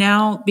I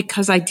now,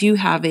 because I do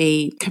have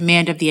a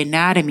command of the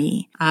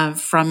anatomy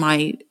from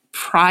my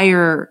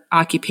prior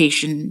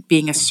occupation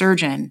being a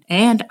surgeon,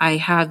 and I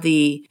have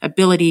the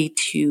ability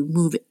to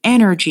move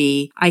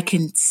energy, I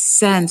can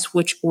sense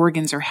which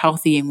organs are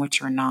healthy and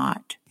which are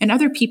not. And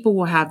other people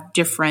will have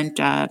different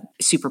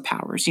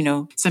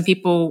superpowers. Some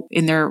people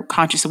in their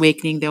conscious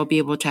awakening, they'll be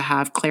able to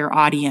have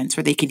clairaudience,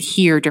 or they can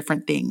hear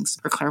different things,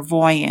 or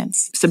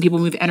clairvoyance. Some people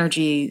move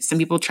energy. Some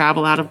people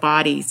travel out of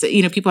body. So,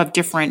 people have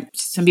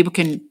some people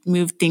can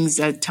move things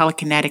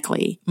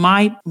telekinetically.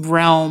 My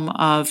realm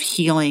of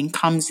healing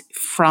comes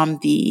from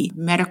the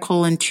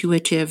medical,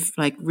 intuitive,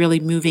 like really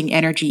moving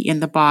energy in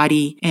the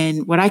body,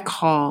 and what I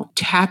call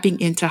tapping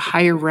into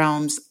higher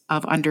realms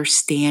of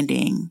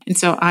understanding. And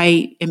so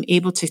I am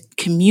able to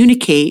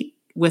communicate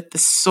with the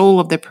soul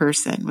of the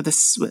person,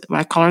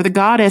 I call her the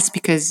goddess,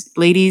 because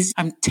ladies,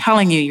 I'm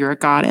telling you, you're a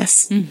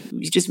goddess.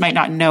 You just might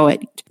not know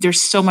it.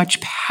 There's so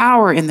much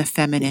power in the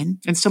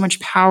feminine and so much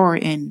power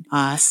in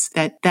us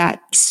that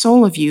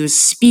soul of you is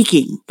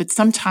speaking. But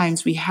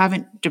sometimes we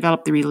haven't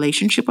developed the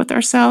relationship with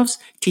ourselves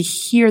to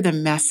hear the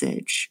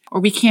message, or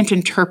we can't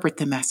interpret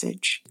the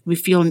message. We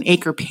feel an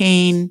ache or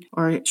pain,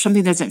 or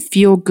something doesn't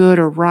feel good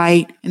or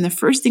right. And the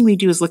first thing we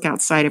do is look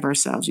outside of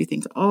ourselves. We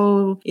think,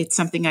 oh, it's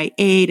something I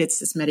ate. It's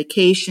this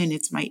medication.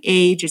 It's my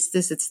age. It's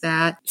this, it's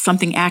that.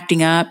 Something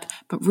acting up.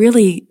 But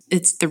really,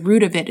 it's the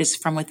root of it is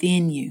from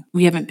within you.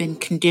 We haven't been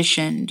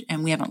conditioned,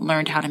 and we haven't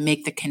learned how to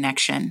make the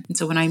connection. And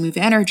so when I move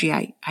energy,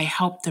 I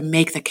help to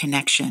make the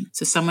connection.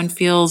 So someone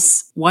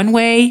feels one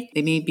way.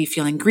 They may be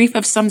feeling grief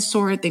of some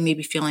sort. They may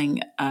be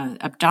feeling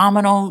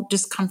abdominal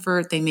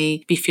discomfort. They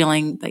may be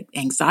feeling like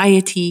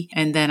anxiety.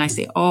 And then I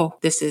say, oh,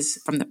 this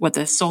is from what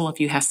the soul of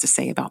you has to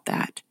say about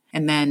that.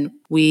 And then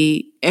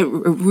it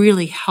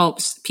really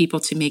helps people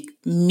to make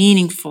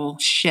meaningful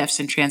shifts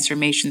and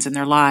transformations in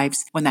their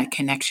lives when that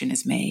connection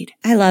is made.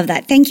 I love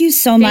that. Thank you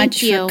so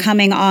much for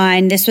coming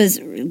on. This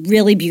was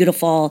really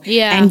beautiful.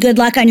 Yeah. And good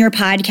luck on your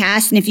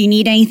podcast. And if you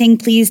need anything,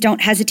 please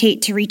don't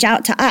hesitate to reach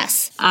out to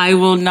us. I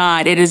will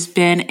not. It has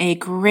been a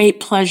great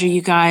pleasure,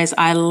 you guys.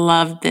 I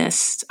love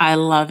this. I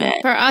love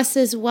it. For us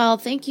as well.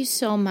 Thank you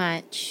so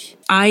much.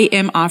 I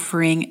am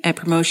offering a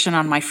promotion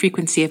on my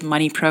Frequency of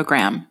Money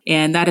program,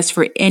 and that is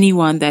for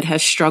anyone that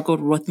has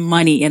struggled with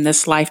money in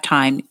this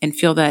lifetime and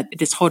feel that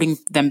it is holding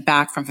them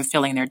back from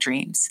fulfilling their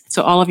dreams.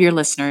 So all of your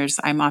listeners,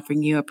 I'm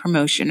offering you a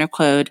promotion or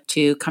code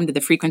to come to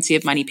the Frequency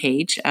of Money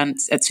page at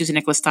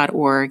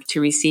SusanNicholas.org to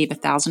receive a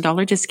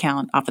 $1,000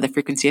 discount off of the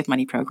Frequency of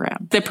Money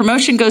program. The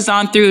promotion goes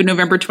on through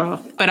November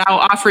 12th, but I'll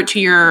offer it to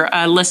your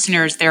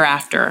listeners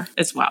thereafter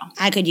as well.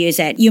 I could use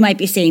it. You might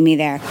be seeing me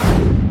there.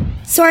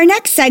 So our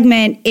next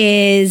segment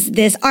is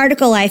this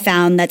article I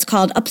found that's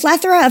called A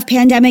Plethora of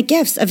Pandemic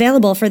Gifts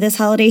Available for This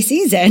Holiday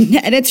Season.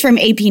 And it's from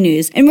AP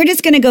News. And we're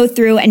just going to go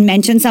through and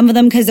mention some of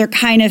them because they're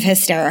kind of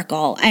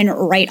hysterical and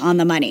right on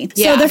the money.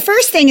 Yeah. So the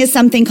first thing is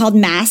something called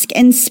Mask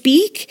and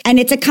Speak. And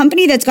it's a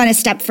company that's going to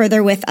step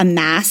further with a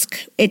mask.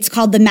 It's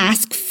called the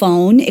Mask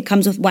Phone. It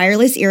comes with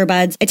wireless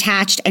earbuds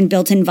attached and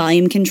built-in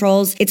volume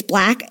controls. It's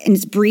black and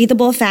it's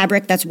breathable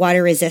fabric that's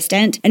water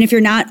resistant. And if you're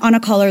not on a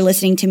call or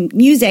listening to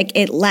music,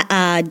 it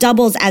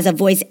doubles as a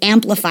voice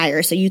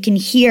amplifier so you can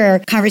hear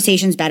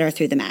conversations better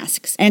through the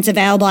masks. And it's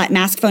available at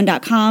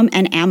maskphone.com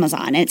and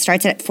Amazon. And it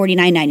starts at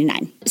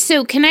 $49.99.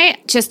 So can I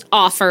just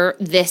offer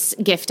this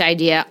gift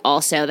idea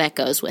also that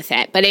goes with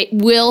it? But it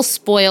will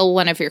spoil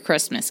one of your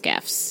Christmas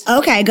gifts.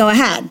 Okay, go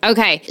ahead.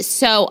 Okay,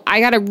 so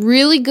I got a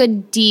really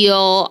good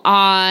deal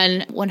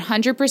on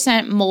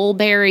 100%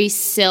 mulberry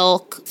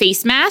silk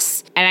face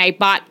masks. And I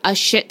bought a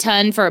shit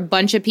ton for a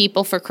bunch of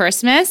people for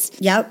Christmas.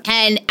 Yep.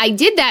 And I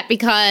did that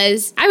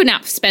because I would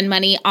not spend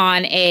money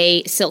on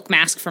a silk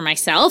mask for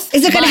myself.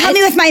 Is it going to help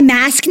me with my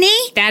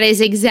maskne? That is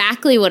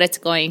exactly what it's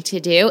going to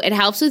do. It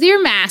helps with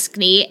your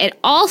maskne. It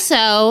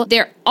also,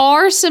 there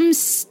are some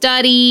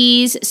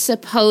studies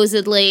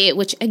supposedly,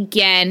 which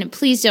again,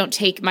 please don't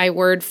take my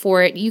word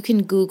for it. You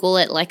can Google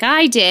it like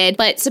I did.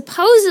 But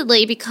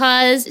supposedly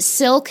because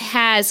silk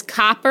has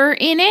copper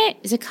in it,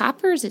 is it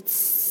copper or is it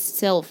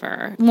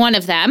silver? One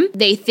of them.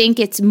 They think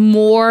it's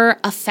more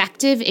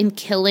effective in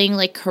killing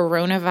like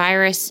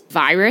coronavirus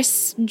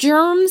virus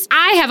germs.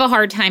 I have a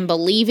hard time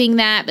believing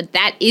that, but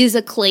that is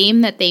a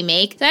claim that they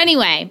make. So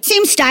anyway.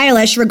 Seems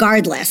stylish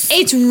regardless.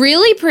 It's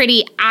really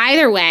pretty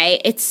either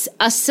way. It's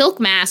a silk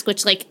mask,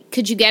 which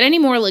could you get any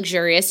more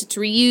luxurious? It's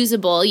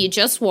reusable. You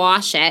just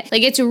wash it.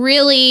 It's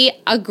really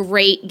a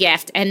great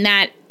gift, and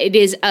that it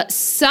is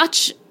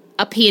such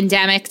a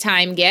pandemic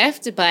time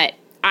gift, but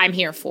I'm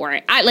here for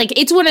it.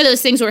 It's one of those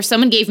things where if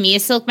someone gave me a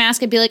silk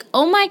mask, I'd be like,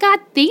 oh my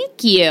God,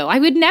 thank you. I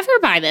would never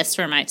buy this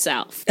for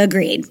myself.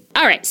 Agreed.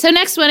 All right, so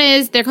next one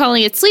is, they're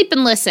calling it Sleep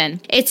and Listen.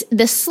 It's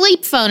the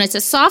Sleep Phone. It's a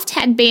soft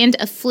headband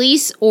of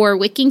fleece or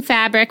wicking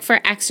fabric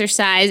for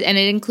exercise, and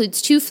it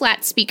includes 2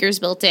 flat speakers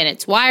built in.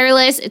 It's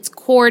wireless, it's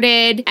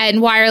corded,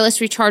 and wireless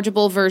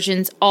rechargeable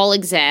versions all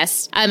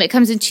exist. It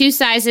comes in 2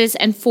 sizes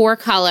and 4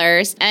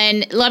 colors.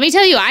 And let me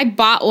tell you, I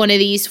bought one of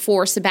these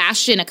for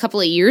Sebastian a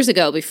couple of years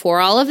ago before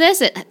all of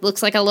this. that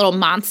looks like a little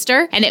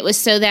monster. And it was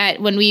so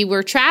that when we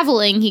were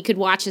traveling, he could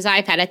watch his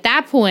iPad. At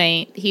that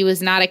point, he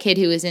was not a kid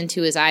who was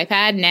into his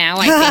iPad. Now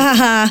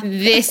I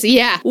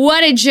think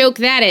what a joke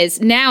that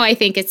is. Now I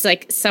think it's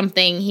like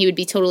something he would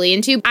be totally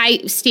into. I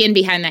stand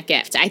behind that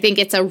gift. I think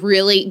it's a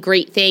really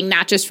great thing,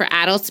 not just for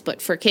adults,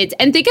 but for kids.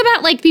 And think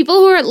about like people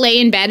who are lay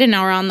in bed and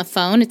are on the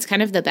phone. It's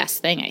kind of the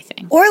best thing, I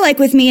think. Or like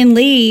with me and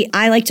Lee,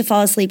 I like to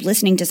fall asleep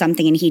listening to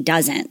something and he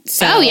doesn't.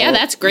 So,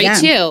 that's great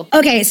too.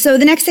 Okay, so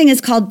the next thing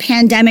is called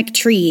Pandemic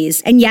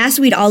Trees. And yes,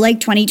 we'd all like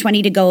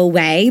 2020 to go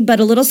away, but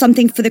a little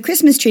something for the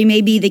Christmas tree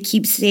may be the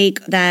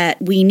keepsake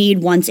that we need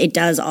once it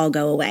does all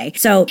go away.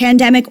 So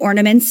pandemic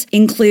ornaments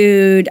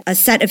include a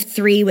set of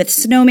 3 with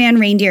snowman,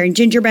 reindeer, and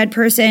gingerbread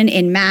person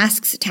in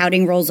masks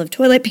touting rolls of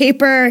toilet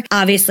paper.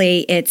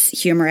 Obviously, it's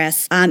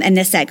humorous. And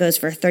this set goes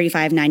for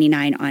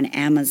 $35.99 on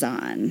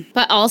Amazon.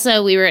 But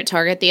also, we were at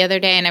Target the other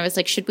day, and I was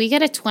like, should we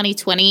get a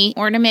 2020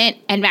 ornament?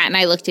 And Matt and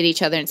I looked at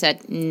each other and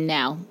said,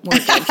 no, we're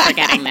good for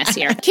getting this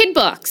year. Kid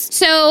books.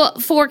 So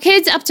for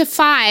kids up to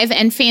 5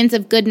 and fans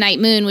of Goodnight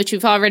Moon, which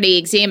we've already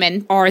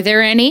examined, are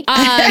there any?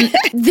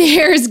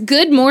 There's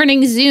Good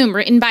Morning Zoom,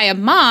 written by a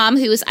mom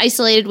who was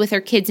isolated with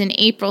her kids in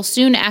April,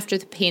 soon after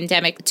the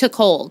pandemic took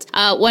hold.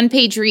 One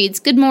page reads,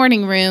 Good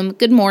morning, room.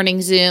 Good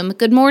morning, Zoom.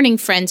 Good morning,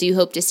 friends you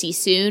hope to see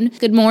soon.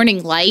 Good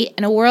morning, light,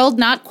 and a world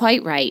not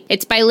quite right.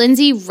 It's by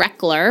Lindsay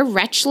Reckler,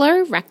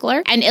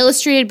 and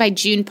illustrated by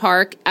June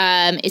Park.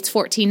 It's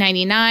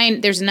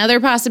 $14.99. There's another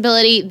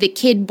possibility, The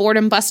Kid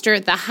Boredom Buster,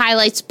 the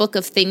highlights book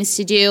of things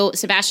to do.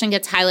 Sebastian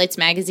gets Highlights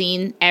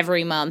magazine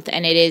every month,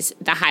 and it is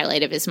the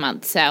highlight of his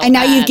month. So, and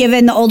now you've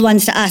given the old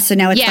ones to us, so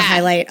now it's the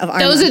highlight of our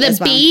month. Those are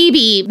the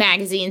baby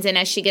magazines, and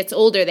as she gets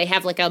older, they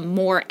have like a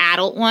more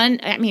adult one.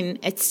 I mean,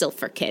 it's still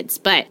for kids,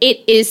 but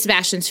it is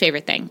Sebastian's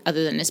favorite thing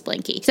other than his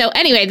Blinky. So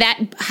anyway, that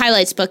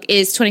highlights book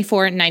is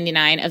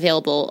 $24.99,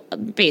 available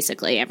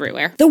basically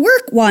everywhere. The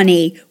work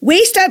oneie.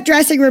 Waist-up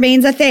dressing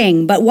remains a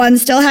thing, but one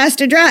still has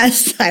to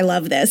dress. I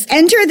love this.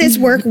 Enter this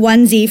work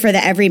onesie for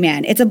the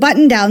everyman. It's a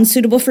button-down,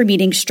 suitable for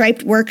meeting,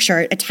 striped work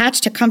shirt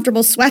attached to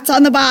comfortable sweats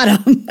on the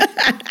bottom.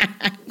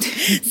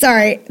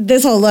 Sorry,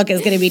 this whole look is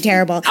going to be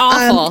terrible.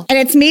 Awful. And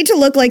it's made to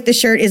look like the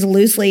shirt is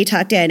loosely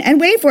tucked in. And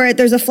wait for it,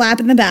 there's a flap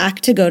in the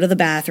back to go to the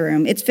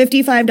bathroom. It's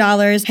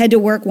 $55. Head to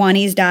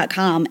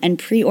workwanies.com and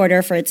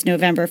pre-order for its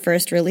November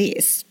 1st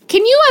release.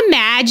 Can you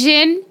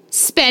imagine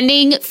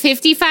spending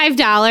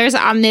 $55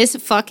 on this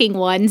fucking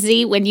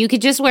onesie when you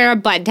could just wear a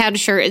button-down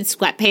shirt and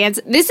sweatpants?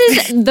 This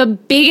is the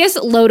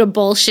biggest load of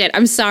bullshit.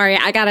 I'm sorry,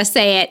 I gotta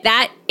say it.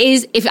 That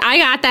is, if I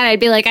got that, I'd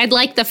be like, I'd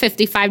like the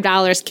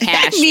 $55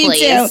 cash, Me please.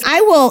 too.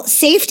 I will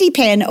safety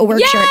pin a work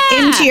shirt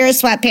into your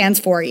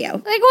sweatpants for you.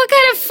 Like, what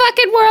kind of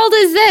fucking world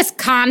is this?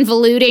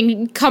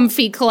 Convoluting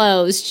comfy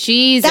clothes.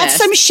 Jesus. That's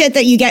some shit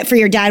that you get for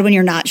your dad when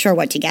you're not sure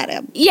what to get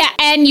him. Yeah,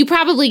 and you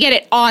probably get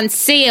it on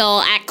sale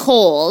at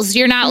Kohl's.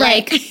 You're not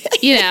like,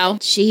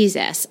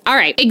 Jesus. All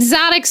right,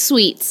 exotic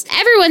sweets.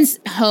 Everyone's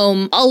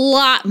home a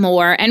lot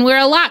more, and we're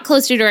a lot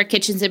closer to our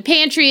kitchens and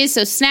pantries,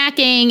 so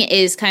snacking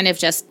is kind of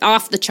just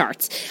off the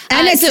charts.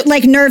 And it's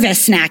like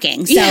nervous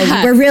snacking,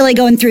 so we're really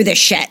going through this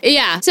shit.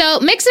 Yeah,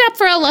 so mix it up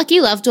for a lucky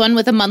loved one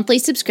with a monthly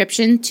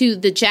subscription to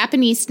the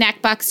Japanese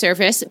snack box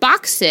service,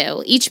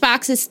 Boxu. Each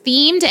box is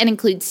themed and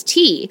includes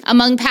tea.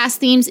 Among past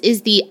themes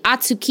is the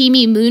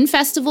Atsukimi Moon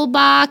Festival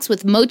box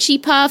with mochi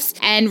puffs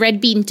and red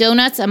bean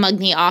donuts among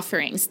the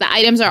offerings. The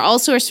items are all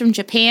sourced from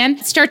Japan.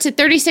 It starts at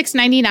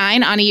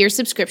 $36.99 on a year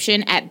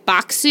subscription at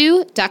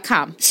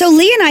Boxu.com. So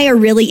Lee and I are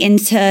really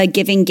into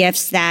giving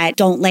gifts that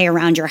don't lay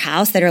around your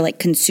house, that are like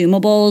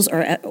consumables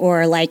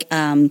or like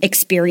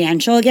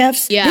experiential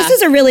gifts. Yeah. This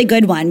is a really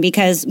good one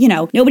because,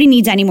 nobody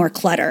needs any more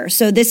clutter.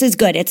 So this is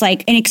good. It's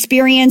like an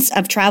experience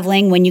of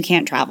traveling when you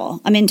can't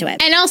travel. I'm into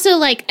it. And also,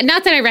 like,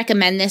 not that I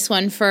recommend this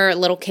one for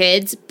little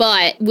kids,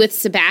 but with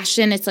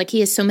Sebastian, it's like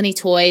he has so many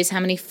toys. How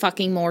many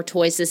fucking more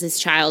toys does his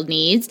child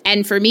need?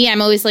 And for me,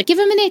 I'm always like, give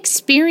him an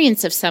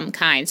experience of some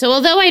kind. So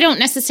although I don't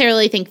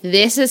necessarily think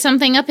this is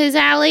something up his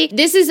alley,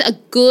 this is a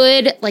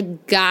good,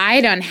 like,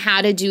 guide on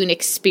how to do an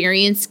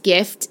experience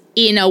gift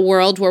in a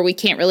world where we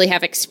can't really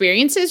have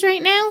experiences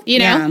right now,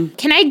 Yeah.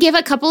 Can I give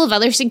a couple of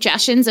other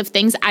suggestions of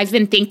things I've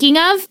been thinking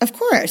of? Of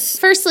course.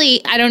 Firstly,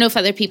 I don't know if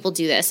other people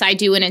do this. I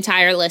do an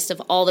entire list of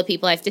all the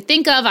people I have to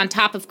think of on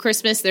top of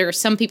Christmas. There are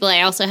some people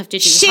I also have to do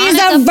She's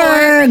Hanukkah a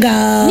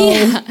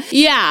Virgo.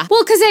 Yeah.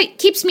 Well, because it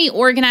keeps me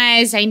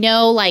organized. I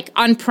know, like,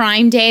 on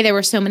Prime Day, there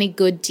were so many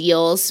good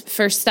deals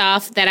for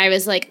stuff that I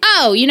was like,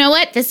 oh, you know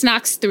what? This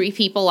knocks 3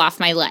 people off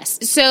my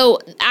list. So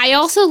I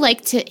also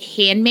like to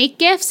hand make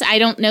gifts. I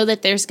don't know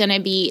that there's going to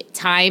be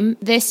time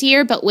this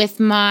year, but with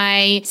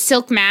my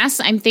silk masks,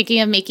 I'm thinking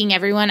of making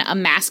everyone a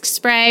mask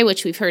spray,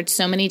 which we've heard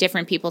so many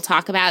different people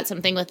talk about.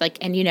 Something with like,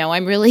 and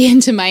I'm really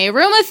into my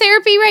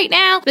aromatherapy right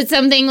now, but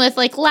something with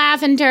like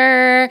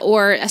lavender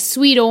or a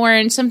sweet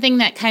orange, something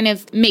that kind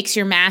of makes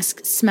your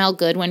mask smell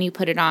good when you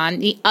put it on.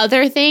 The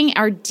other thing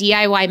are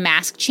DIY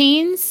mask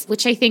chains,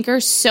 which I think are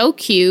so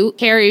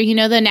cute. Harry,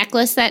 the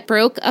necklace that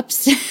broke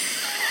upstairs?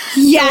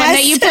 Yes. The one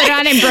that you put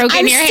on and broke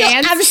in your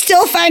hands. I'm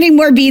still finding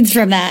more beads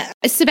from that.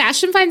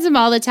 Sebastian finds them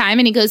all the time,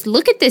 and he goes,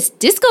 look at this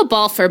disco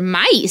ball for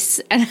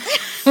mice,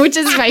 which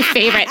is my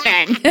favorite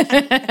thing.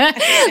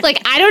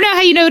 Like, I don't know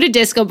how you know what a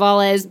disco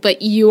ball is,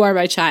 but you are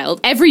my child.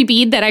 Every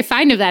bead that I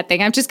find of that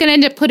thing, I'm just going to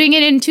end up putting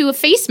it into a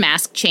face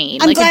mask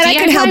chain. I'm glad I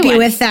could help you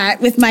with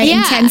that, with my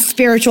intense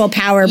spiritual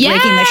power,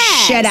 breaking the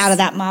shit out of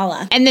that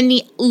mala. And then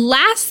the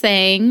last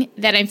thing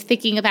that I'm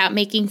thinking about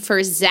making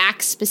for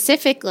Zach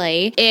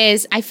specifically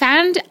is I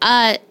found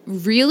a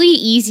really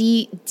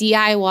easy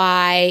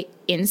DIY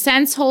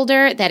incense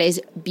holder that is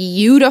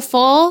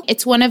beautiful.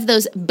 It's one of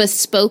those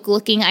bespoke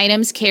looking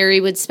items Carrie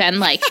would spend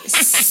like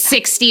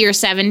 $60 or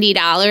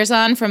 $70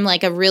 on from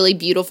like a really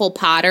beautiful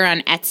potter on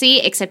Etsy,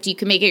 except you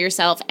can make it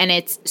yourself and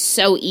it's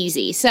so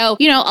easy. So,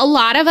 you know, a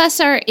lot of us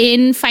are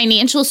in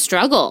financial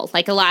struggle.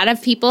 Like a lot of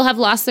people have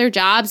lost their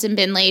jobs and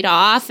been laid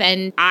off.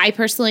 And I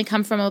personally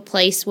come from a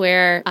place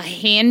where a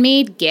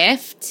handmade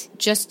gift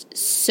just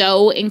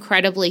so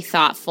incredibly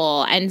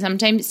thoughtful. And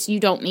sometimes you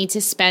don't need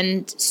to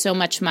spend so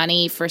much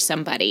money for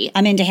somebody.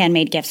 I'm into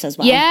handmade gifts as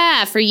well.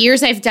 Yeah. For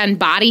years, I've done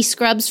body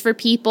scrubs for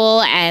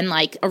people and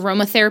like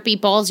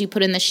aromatherapy balls you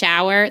put in the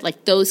shower,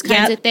 like those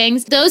kinds of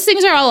things. Those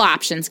things are all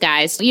options,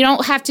 guys. You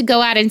don't have to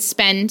go out and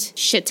spend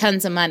shit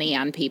tons of money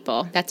on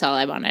people. That's all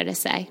I wanted to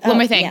say. One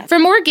more thing. Yeah. For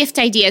more gift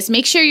ideas,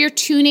 make sure you're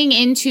tuning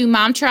into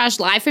Momtourage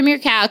Live from Your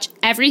Couch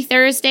every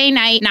Thursday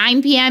night,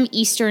 9 p.m.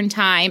 Eastern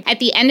Time. At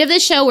the end of the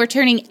show, we're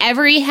turning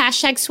every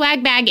hashtag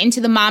swag bag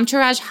into the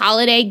Momtourage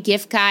Holiday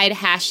Gift Guide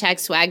hashtag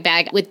swag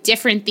bag with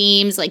different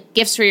themes like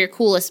gifts for your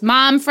coolest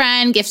mom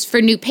friend, gifts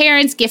for new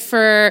parents, gift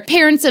for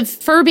parents of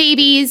fur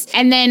babies.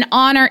 And then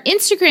on our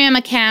Instagram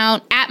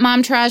account at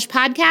Momtourage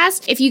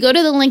Podcast, if you go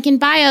to the link in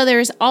bio,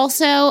 there's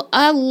also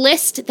a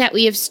list that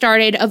we have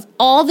started of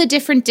all the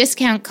different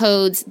discount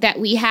codes that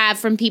we have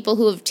from people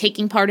who have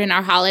taken part in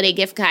our holiday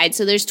gift guide.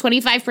 So there's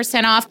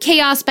 25% off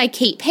Chaos by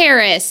Kate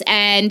Paris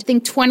and I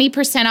think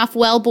 20% off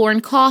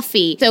Wellborn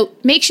Coffee. So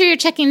make sure you're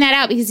checking that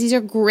out because these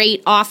are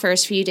great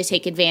offers for you to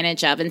take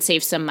advantage of and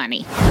save some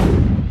money.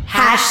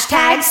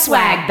 Hashtag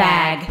swag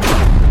bag.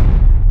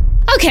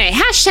 Okay,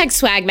 hashtag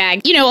swag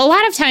bag. You know, a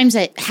lot of times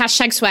at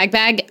hashtag swag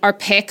bag, our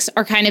picks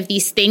are kind of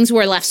these things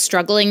we're left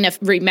struggling to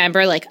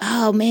remember, like,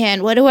 oh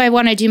man, what do I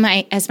want to do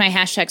as my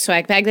hashtag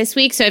swag bag this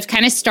week? So I've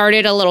kind of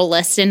started a little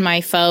list in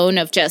my phone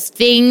of just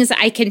things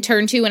I can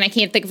turn to when I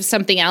can't think of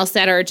something else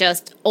that are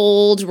just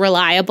old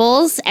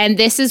reliables. And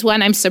this is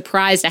one I'm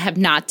surprised I have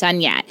not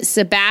done yet.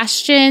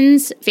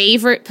 Sebastian's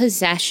favorite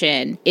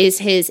possession is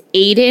his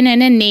Aiden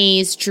and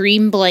Anae's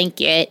dream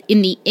blanket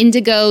in the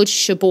indigo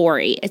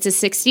shibori. It's a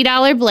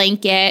 $60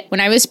 blanket. When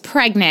I was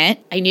pregnant,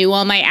 I knew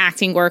all my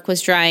acting work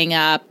was drying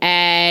up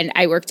and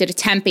I worked at a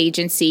temp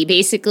agency,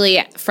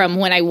 basically from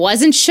when I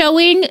wasn't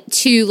showing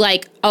to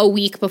like a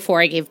week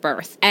before I gave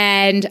birth.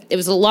 And it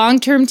was a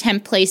long-term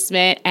temp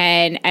placement.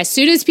 And as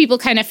soon as people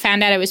kind of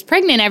found out I was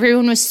pregnant,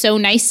 everyone was so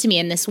nice to me.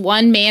 And this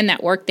one man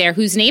that worked there,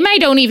 whose name I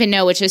don't even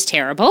know, which is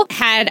terrible,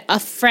 had a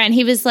friend.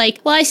 He was like,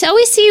 well, I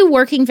always see you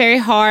working very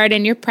hard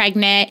and you're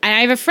pregnant. And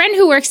I have a friend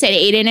who works at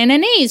Aiden and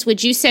Anae's.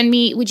 Would you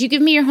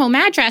give me your home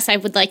address? I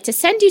would like to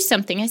send you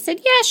something. I said,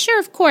 yeah, sure,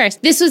 of course.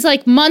 This was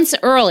like months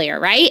earlier,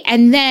 right?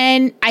 And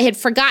then I had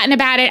forgotten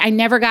about it. I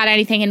never got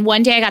anything. And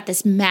one day I got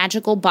this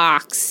magical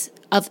box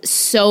of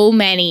so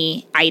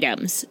many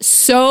items.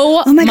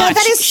 Oh my God,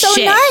 that is so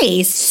shit.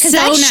 Nice. Because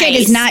that shit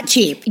is not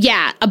cheap.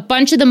 Yeah, a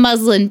bunch of the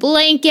muslin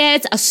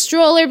blankets, a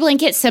stroller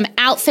blanket, some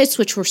outfits,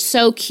 which were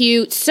so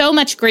cute, so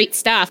much great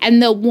stuff.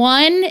 And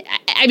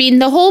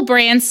the whole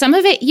brand, some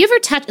of it, you ever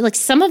touch, like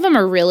some of them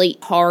are really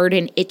hard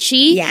and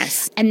itchy.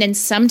 Yes. And then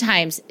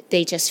sometimes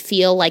they just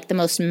feel like the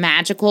most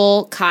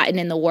magical cotton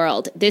in the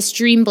world. This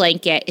dream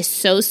blanket is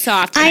so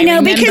soft. I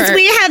know, because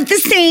we have the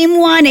same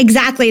one,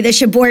 exactly, the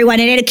shibori one,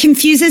 and it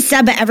confuses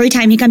Seb every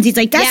time he comes. He's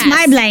like, that's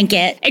my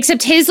blanket.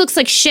 Except his looks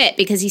like shit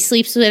because he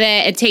sleeps with it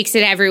and takes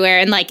it everywhere.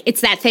 And like,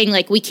 it's that thing,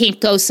 like we can't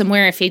go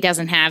somewhere if he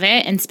doesn't have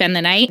it and spend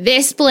the night.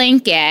 This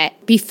blanket,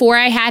 before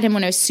I had him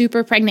when I was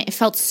super pregnant, it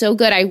felt so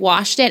good. I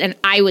washed it and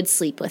I would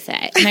sleep with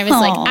it. And I was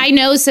like, I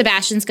know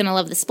Sebastian's going to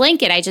love this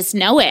blanket. I just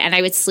know it. And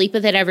I would sleep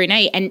with it every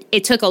night. And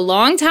it took a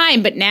long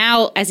time, but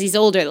now as he's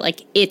older,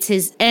 like it's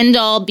his end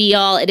all be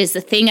all. It is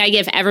the thing I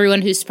give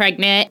everyone who's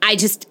pregnant. I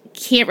just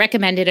can't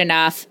recommend it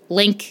enough.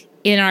 Link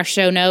in our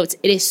show notes.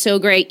 It is so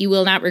great. You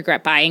will not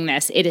regret buying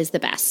this. It is the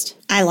best.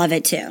 I love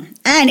it too.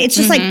 And it's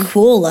just like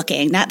cool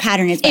looking. That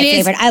pattern is my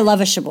favorite. I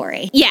love a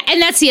shibori. Yeah,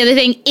 and that's the other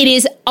thing. It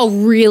is a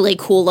really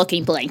cool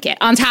looking blanket.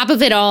 On top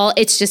of it all,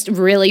 it's just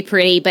really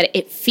pretty, but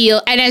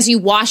and as you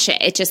wash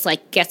it, it just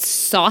like gets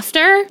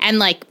softer and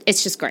like,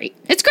 it's just great.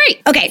 It's great.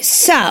 Okay,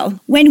 so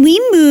when we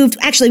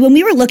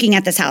were looking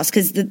at this house,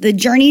 because the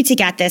journey to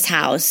get this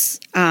house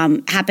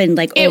happened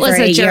like over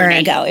a year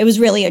ago. It was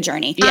really a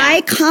journey. Yeah.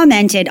 I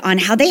commented on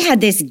how they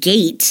had this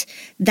gate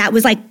that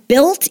was like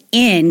built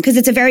in, because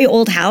it's a very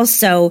old house.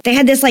 So they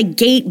had this like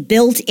gate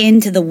built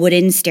into the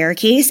wooden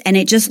staircase, and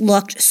it just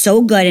looked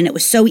so good, and it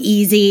was so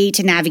easy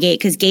to navigate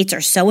because gates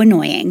are so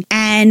annoying.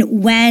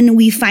 And when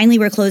we finally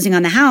were closing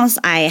on the house,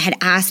 I had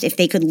asked if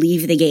they could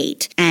leave the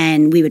gate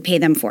and we would pay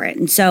them for it.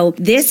 And so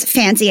this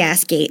fancy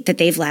ass gate that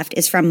they've left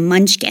is from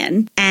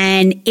Munchkin,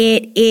 and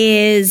it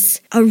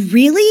is a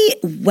really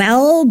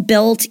well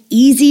built,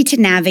 easy to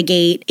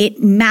navigate.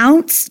 It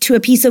mounts to a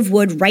piece of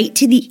wood right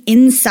to the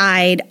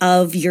inside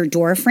of your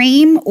door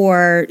frame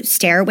or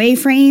stairway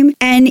frame.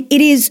 And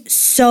it is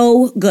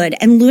so good.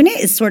 And Luna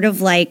is sort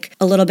of like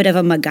a little bit of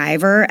a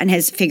MacGyver and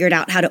has figured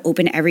out how to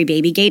open every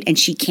baby gate, and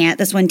she can't.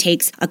 This one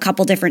takes a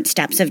couple different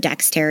steps of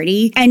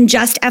dexterity. And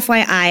just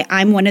FYI,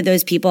 I'm one of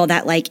those people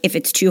that like, if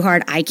it's too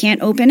hard, I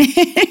can't open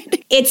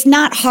it. It's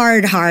not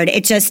hard.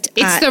 It's just...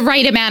 It's the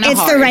right amount of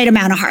hard. It's the right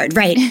amount of hard,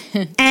 right.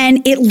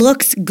 And it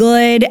looks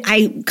good.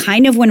 I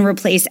kind of want to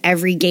replace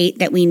every gate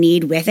that we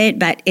need with it,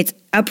 but it's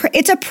a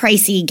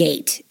pricey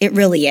gate. It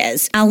really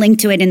is. I'll link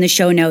to it in the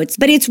show notes,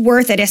 but it's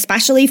worth it,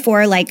 especially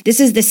for like,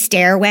 this is the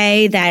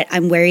stairway that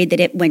I'm worried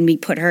that when we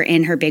put her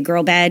in her big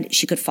girl bed,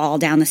 she could fall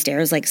down the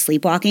stairs like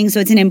sleepwalking.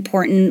 So it's an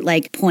important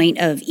like point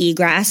of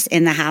egress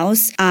in the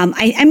house.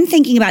 I'm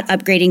thinking about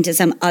upgrading to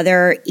some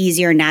other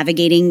easier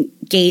navigating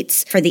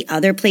gates for the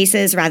other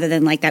places rather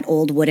than like that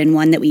old wooden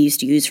one that we used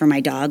to use for my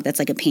dog that's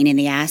like a pain in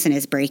the ass and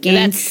is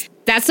breaking.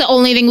 That's the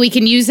only thing we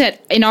can use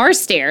it in our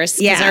stairs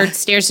because our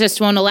stairs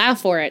just won't allow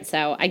for it.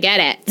 So I get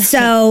it.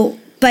 So,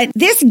 but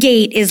this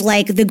gate is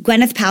like the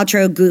Gwyneth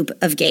Paltrow group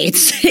of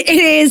gates. It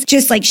is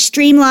just like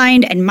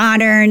streamlined and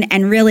modern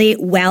and really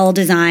well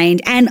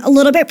designed and a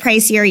little bit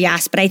pricier,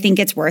 yes, but I think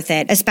it's worth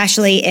it,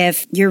 especially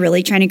if you're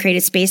really trying to create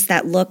a space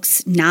that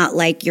looks not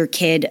like your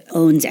kid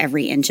owns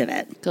every inch of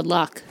it. Good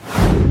luck.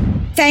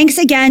 Thanks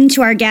again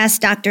to our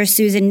guest, Dr.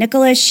 Susan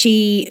Nicholas.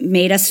 She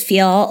made us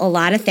feel a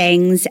lot of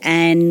things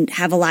and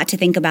have a lot to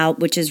think about,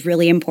 which is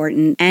really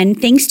important.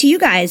 And thanks to you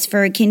guys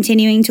for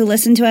continuing to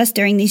listen to us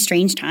during these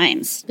strange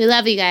times. We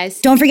love you guys.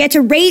 Don't forget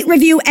to rate,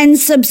 review, and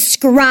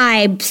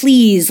subscribe,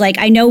 please. Like,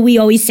 I know we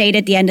always say it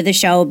at the end of the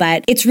show,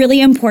 but it's really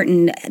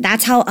important.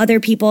 That's how other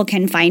people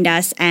can find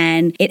us,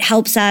 and it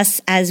helps us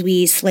as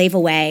we slave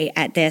away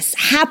at this,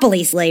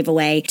 happily slave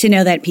away, to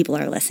know that people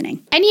are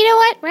listening. And you know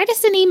what? Write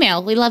us an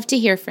email. We'd love to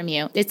hear from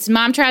you. It's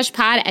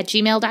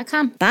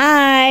momtrashpod@gmail.com.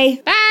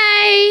 Bye.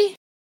 Bye.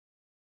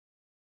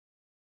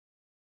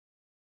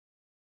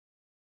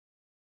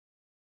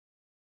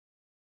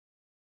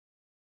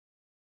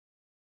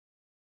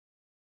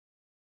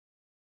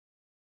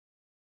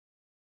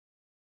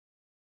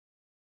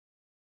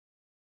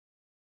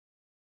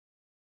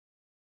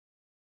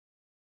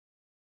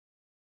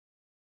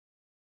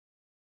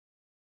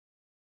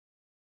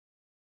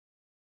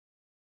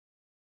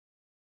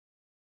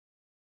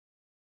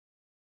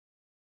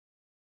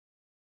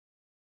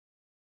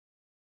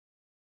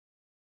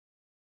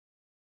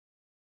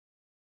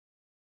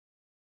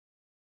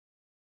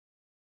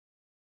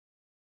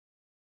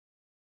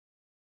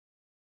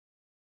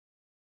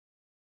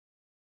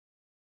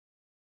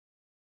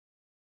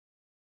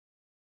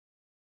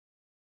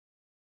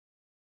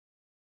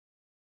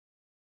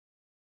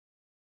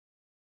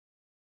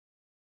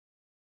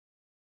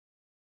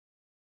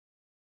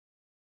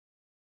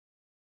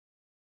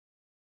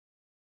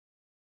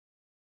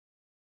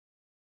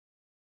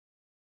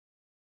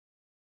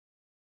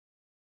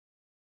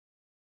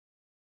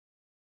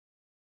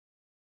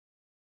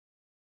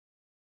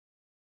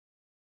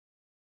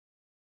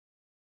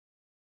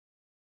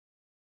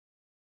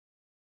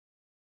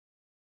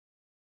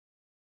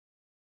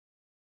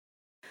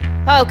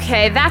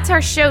 Okay, that's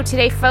our show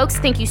today, folks.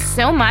 Thank you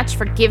so much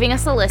for giving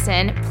us a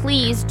listen.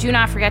 Please do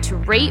not forget to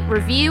rate,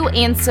 review,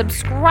 and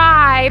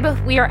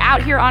subscribe. We are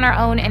out here on our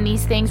own, and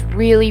these things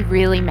really,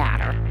 really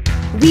matter.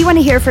 We want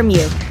to hear from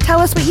you. Tell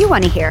us what you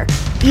want to hear.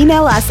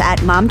 Email us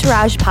at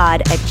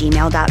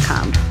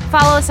momtouragepod@gmail.com.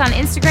 Follow us on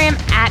Instagram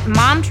at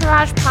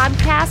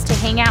momtouragepodcast to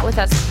hang out with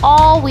us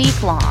all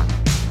week long.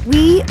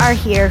 We are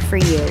here for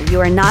you. You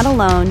are not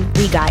alone.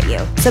 We got you.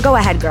 So go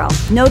ahead, girl.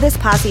 Know this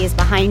posse is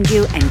behind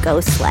you and go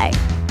slay.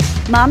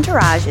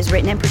 Momtourage is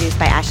written and produced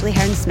by Ashley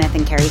Hearn-Smith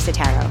and Carrie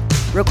Sotero.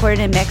 Recorded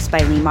and mixed by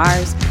Lee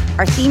Mars.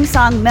 Our theme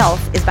song, MILF,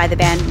 is by the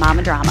band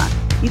Mama Drama.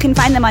 You can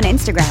find them on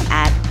Instagram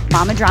at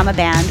Mama Drama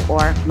Band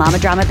or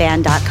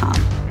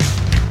mamadramaband.com.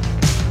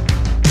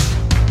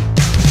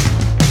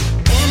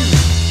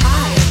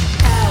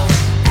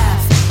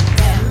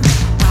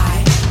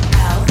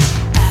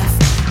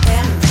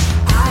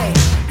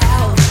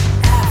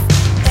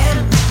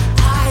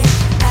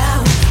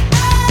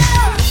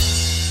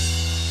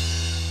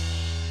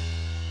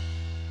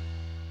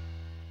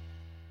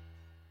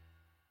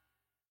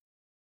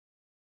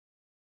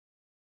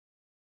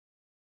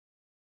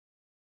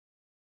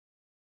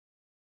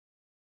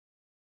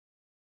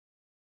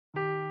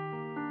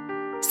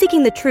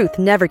 Seeking the truth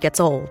never gets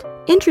old.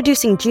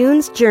 Introducing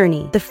June's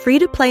Journey, the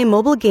free-to-play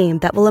mobile game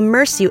that will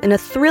immerse you in a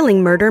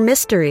thrilling murder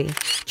mystery.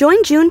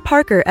 Join June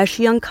Parker as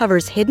she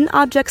uncovers hidden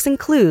objects and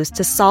clues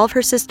to solve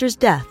her sister's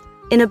death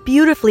in a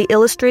beautifully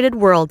illustrated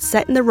world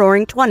set in the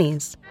Roaring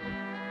 '20s.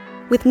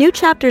 With new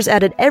chapters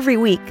added every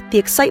week, the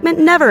excitement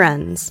never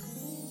ends.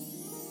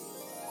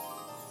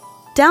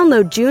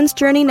 Download June's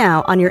Journey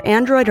now on your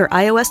Android or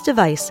iOS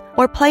device,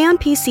 or play on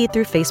PC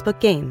through Facebook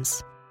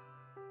Games.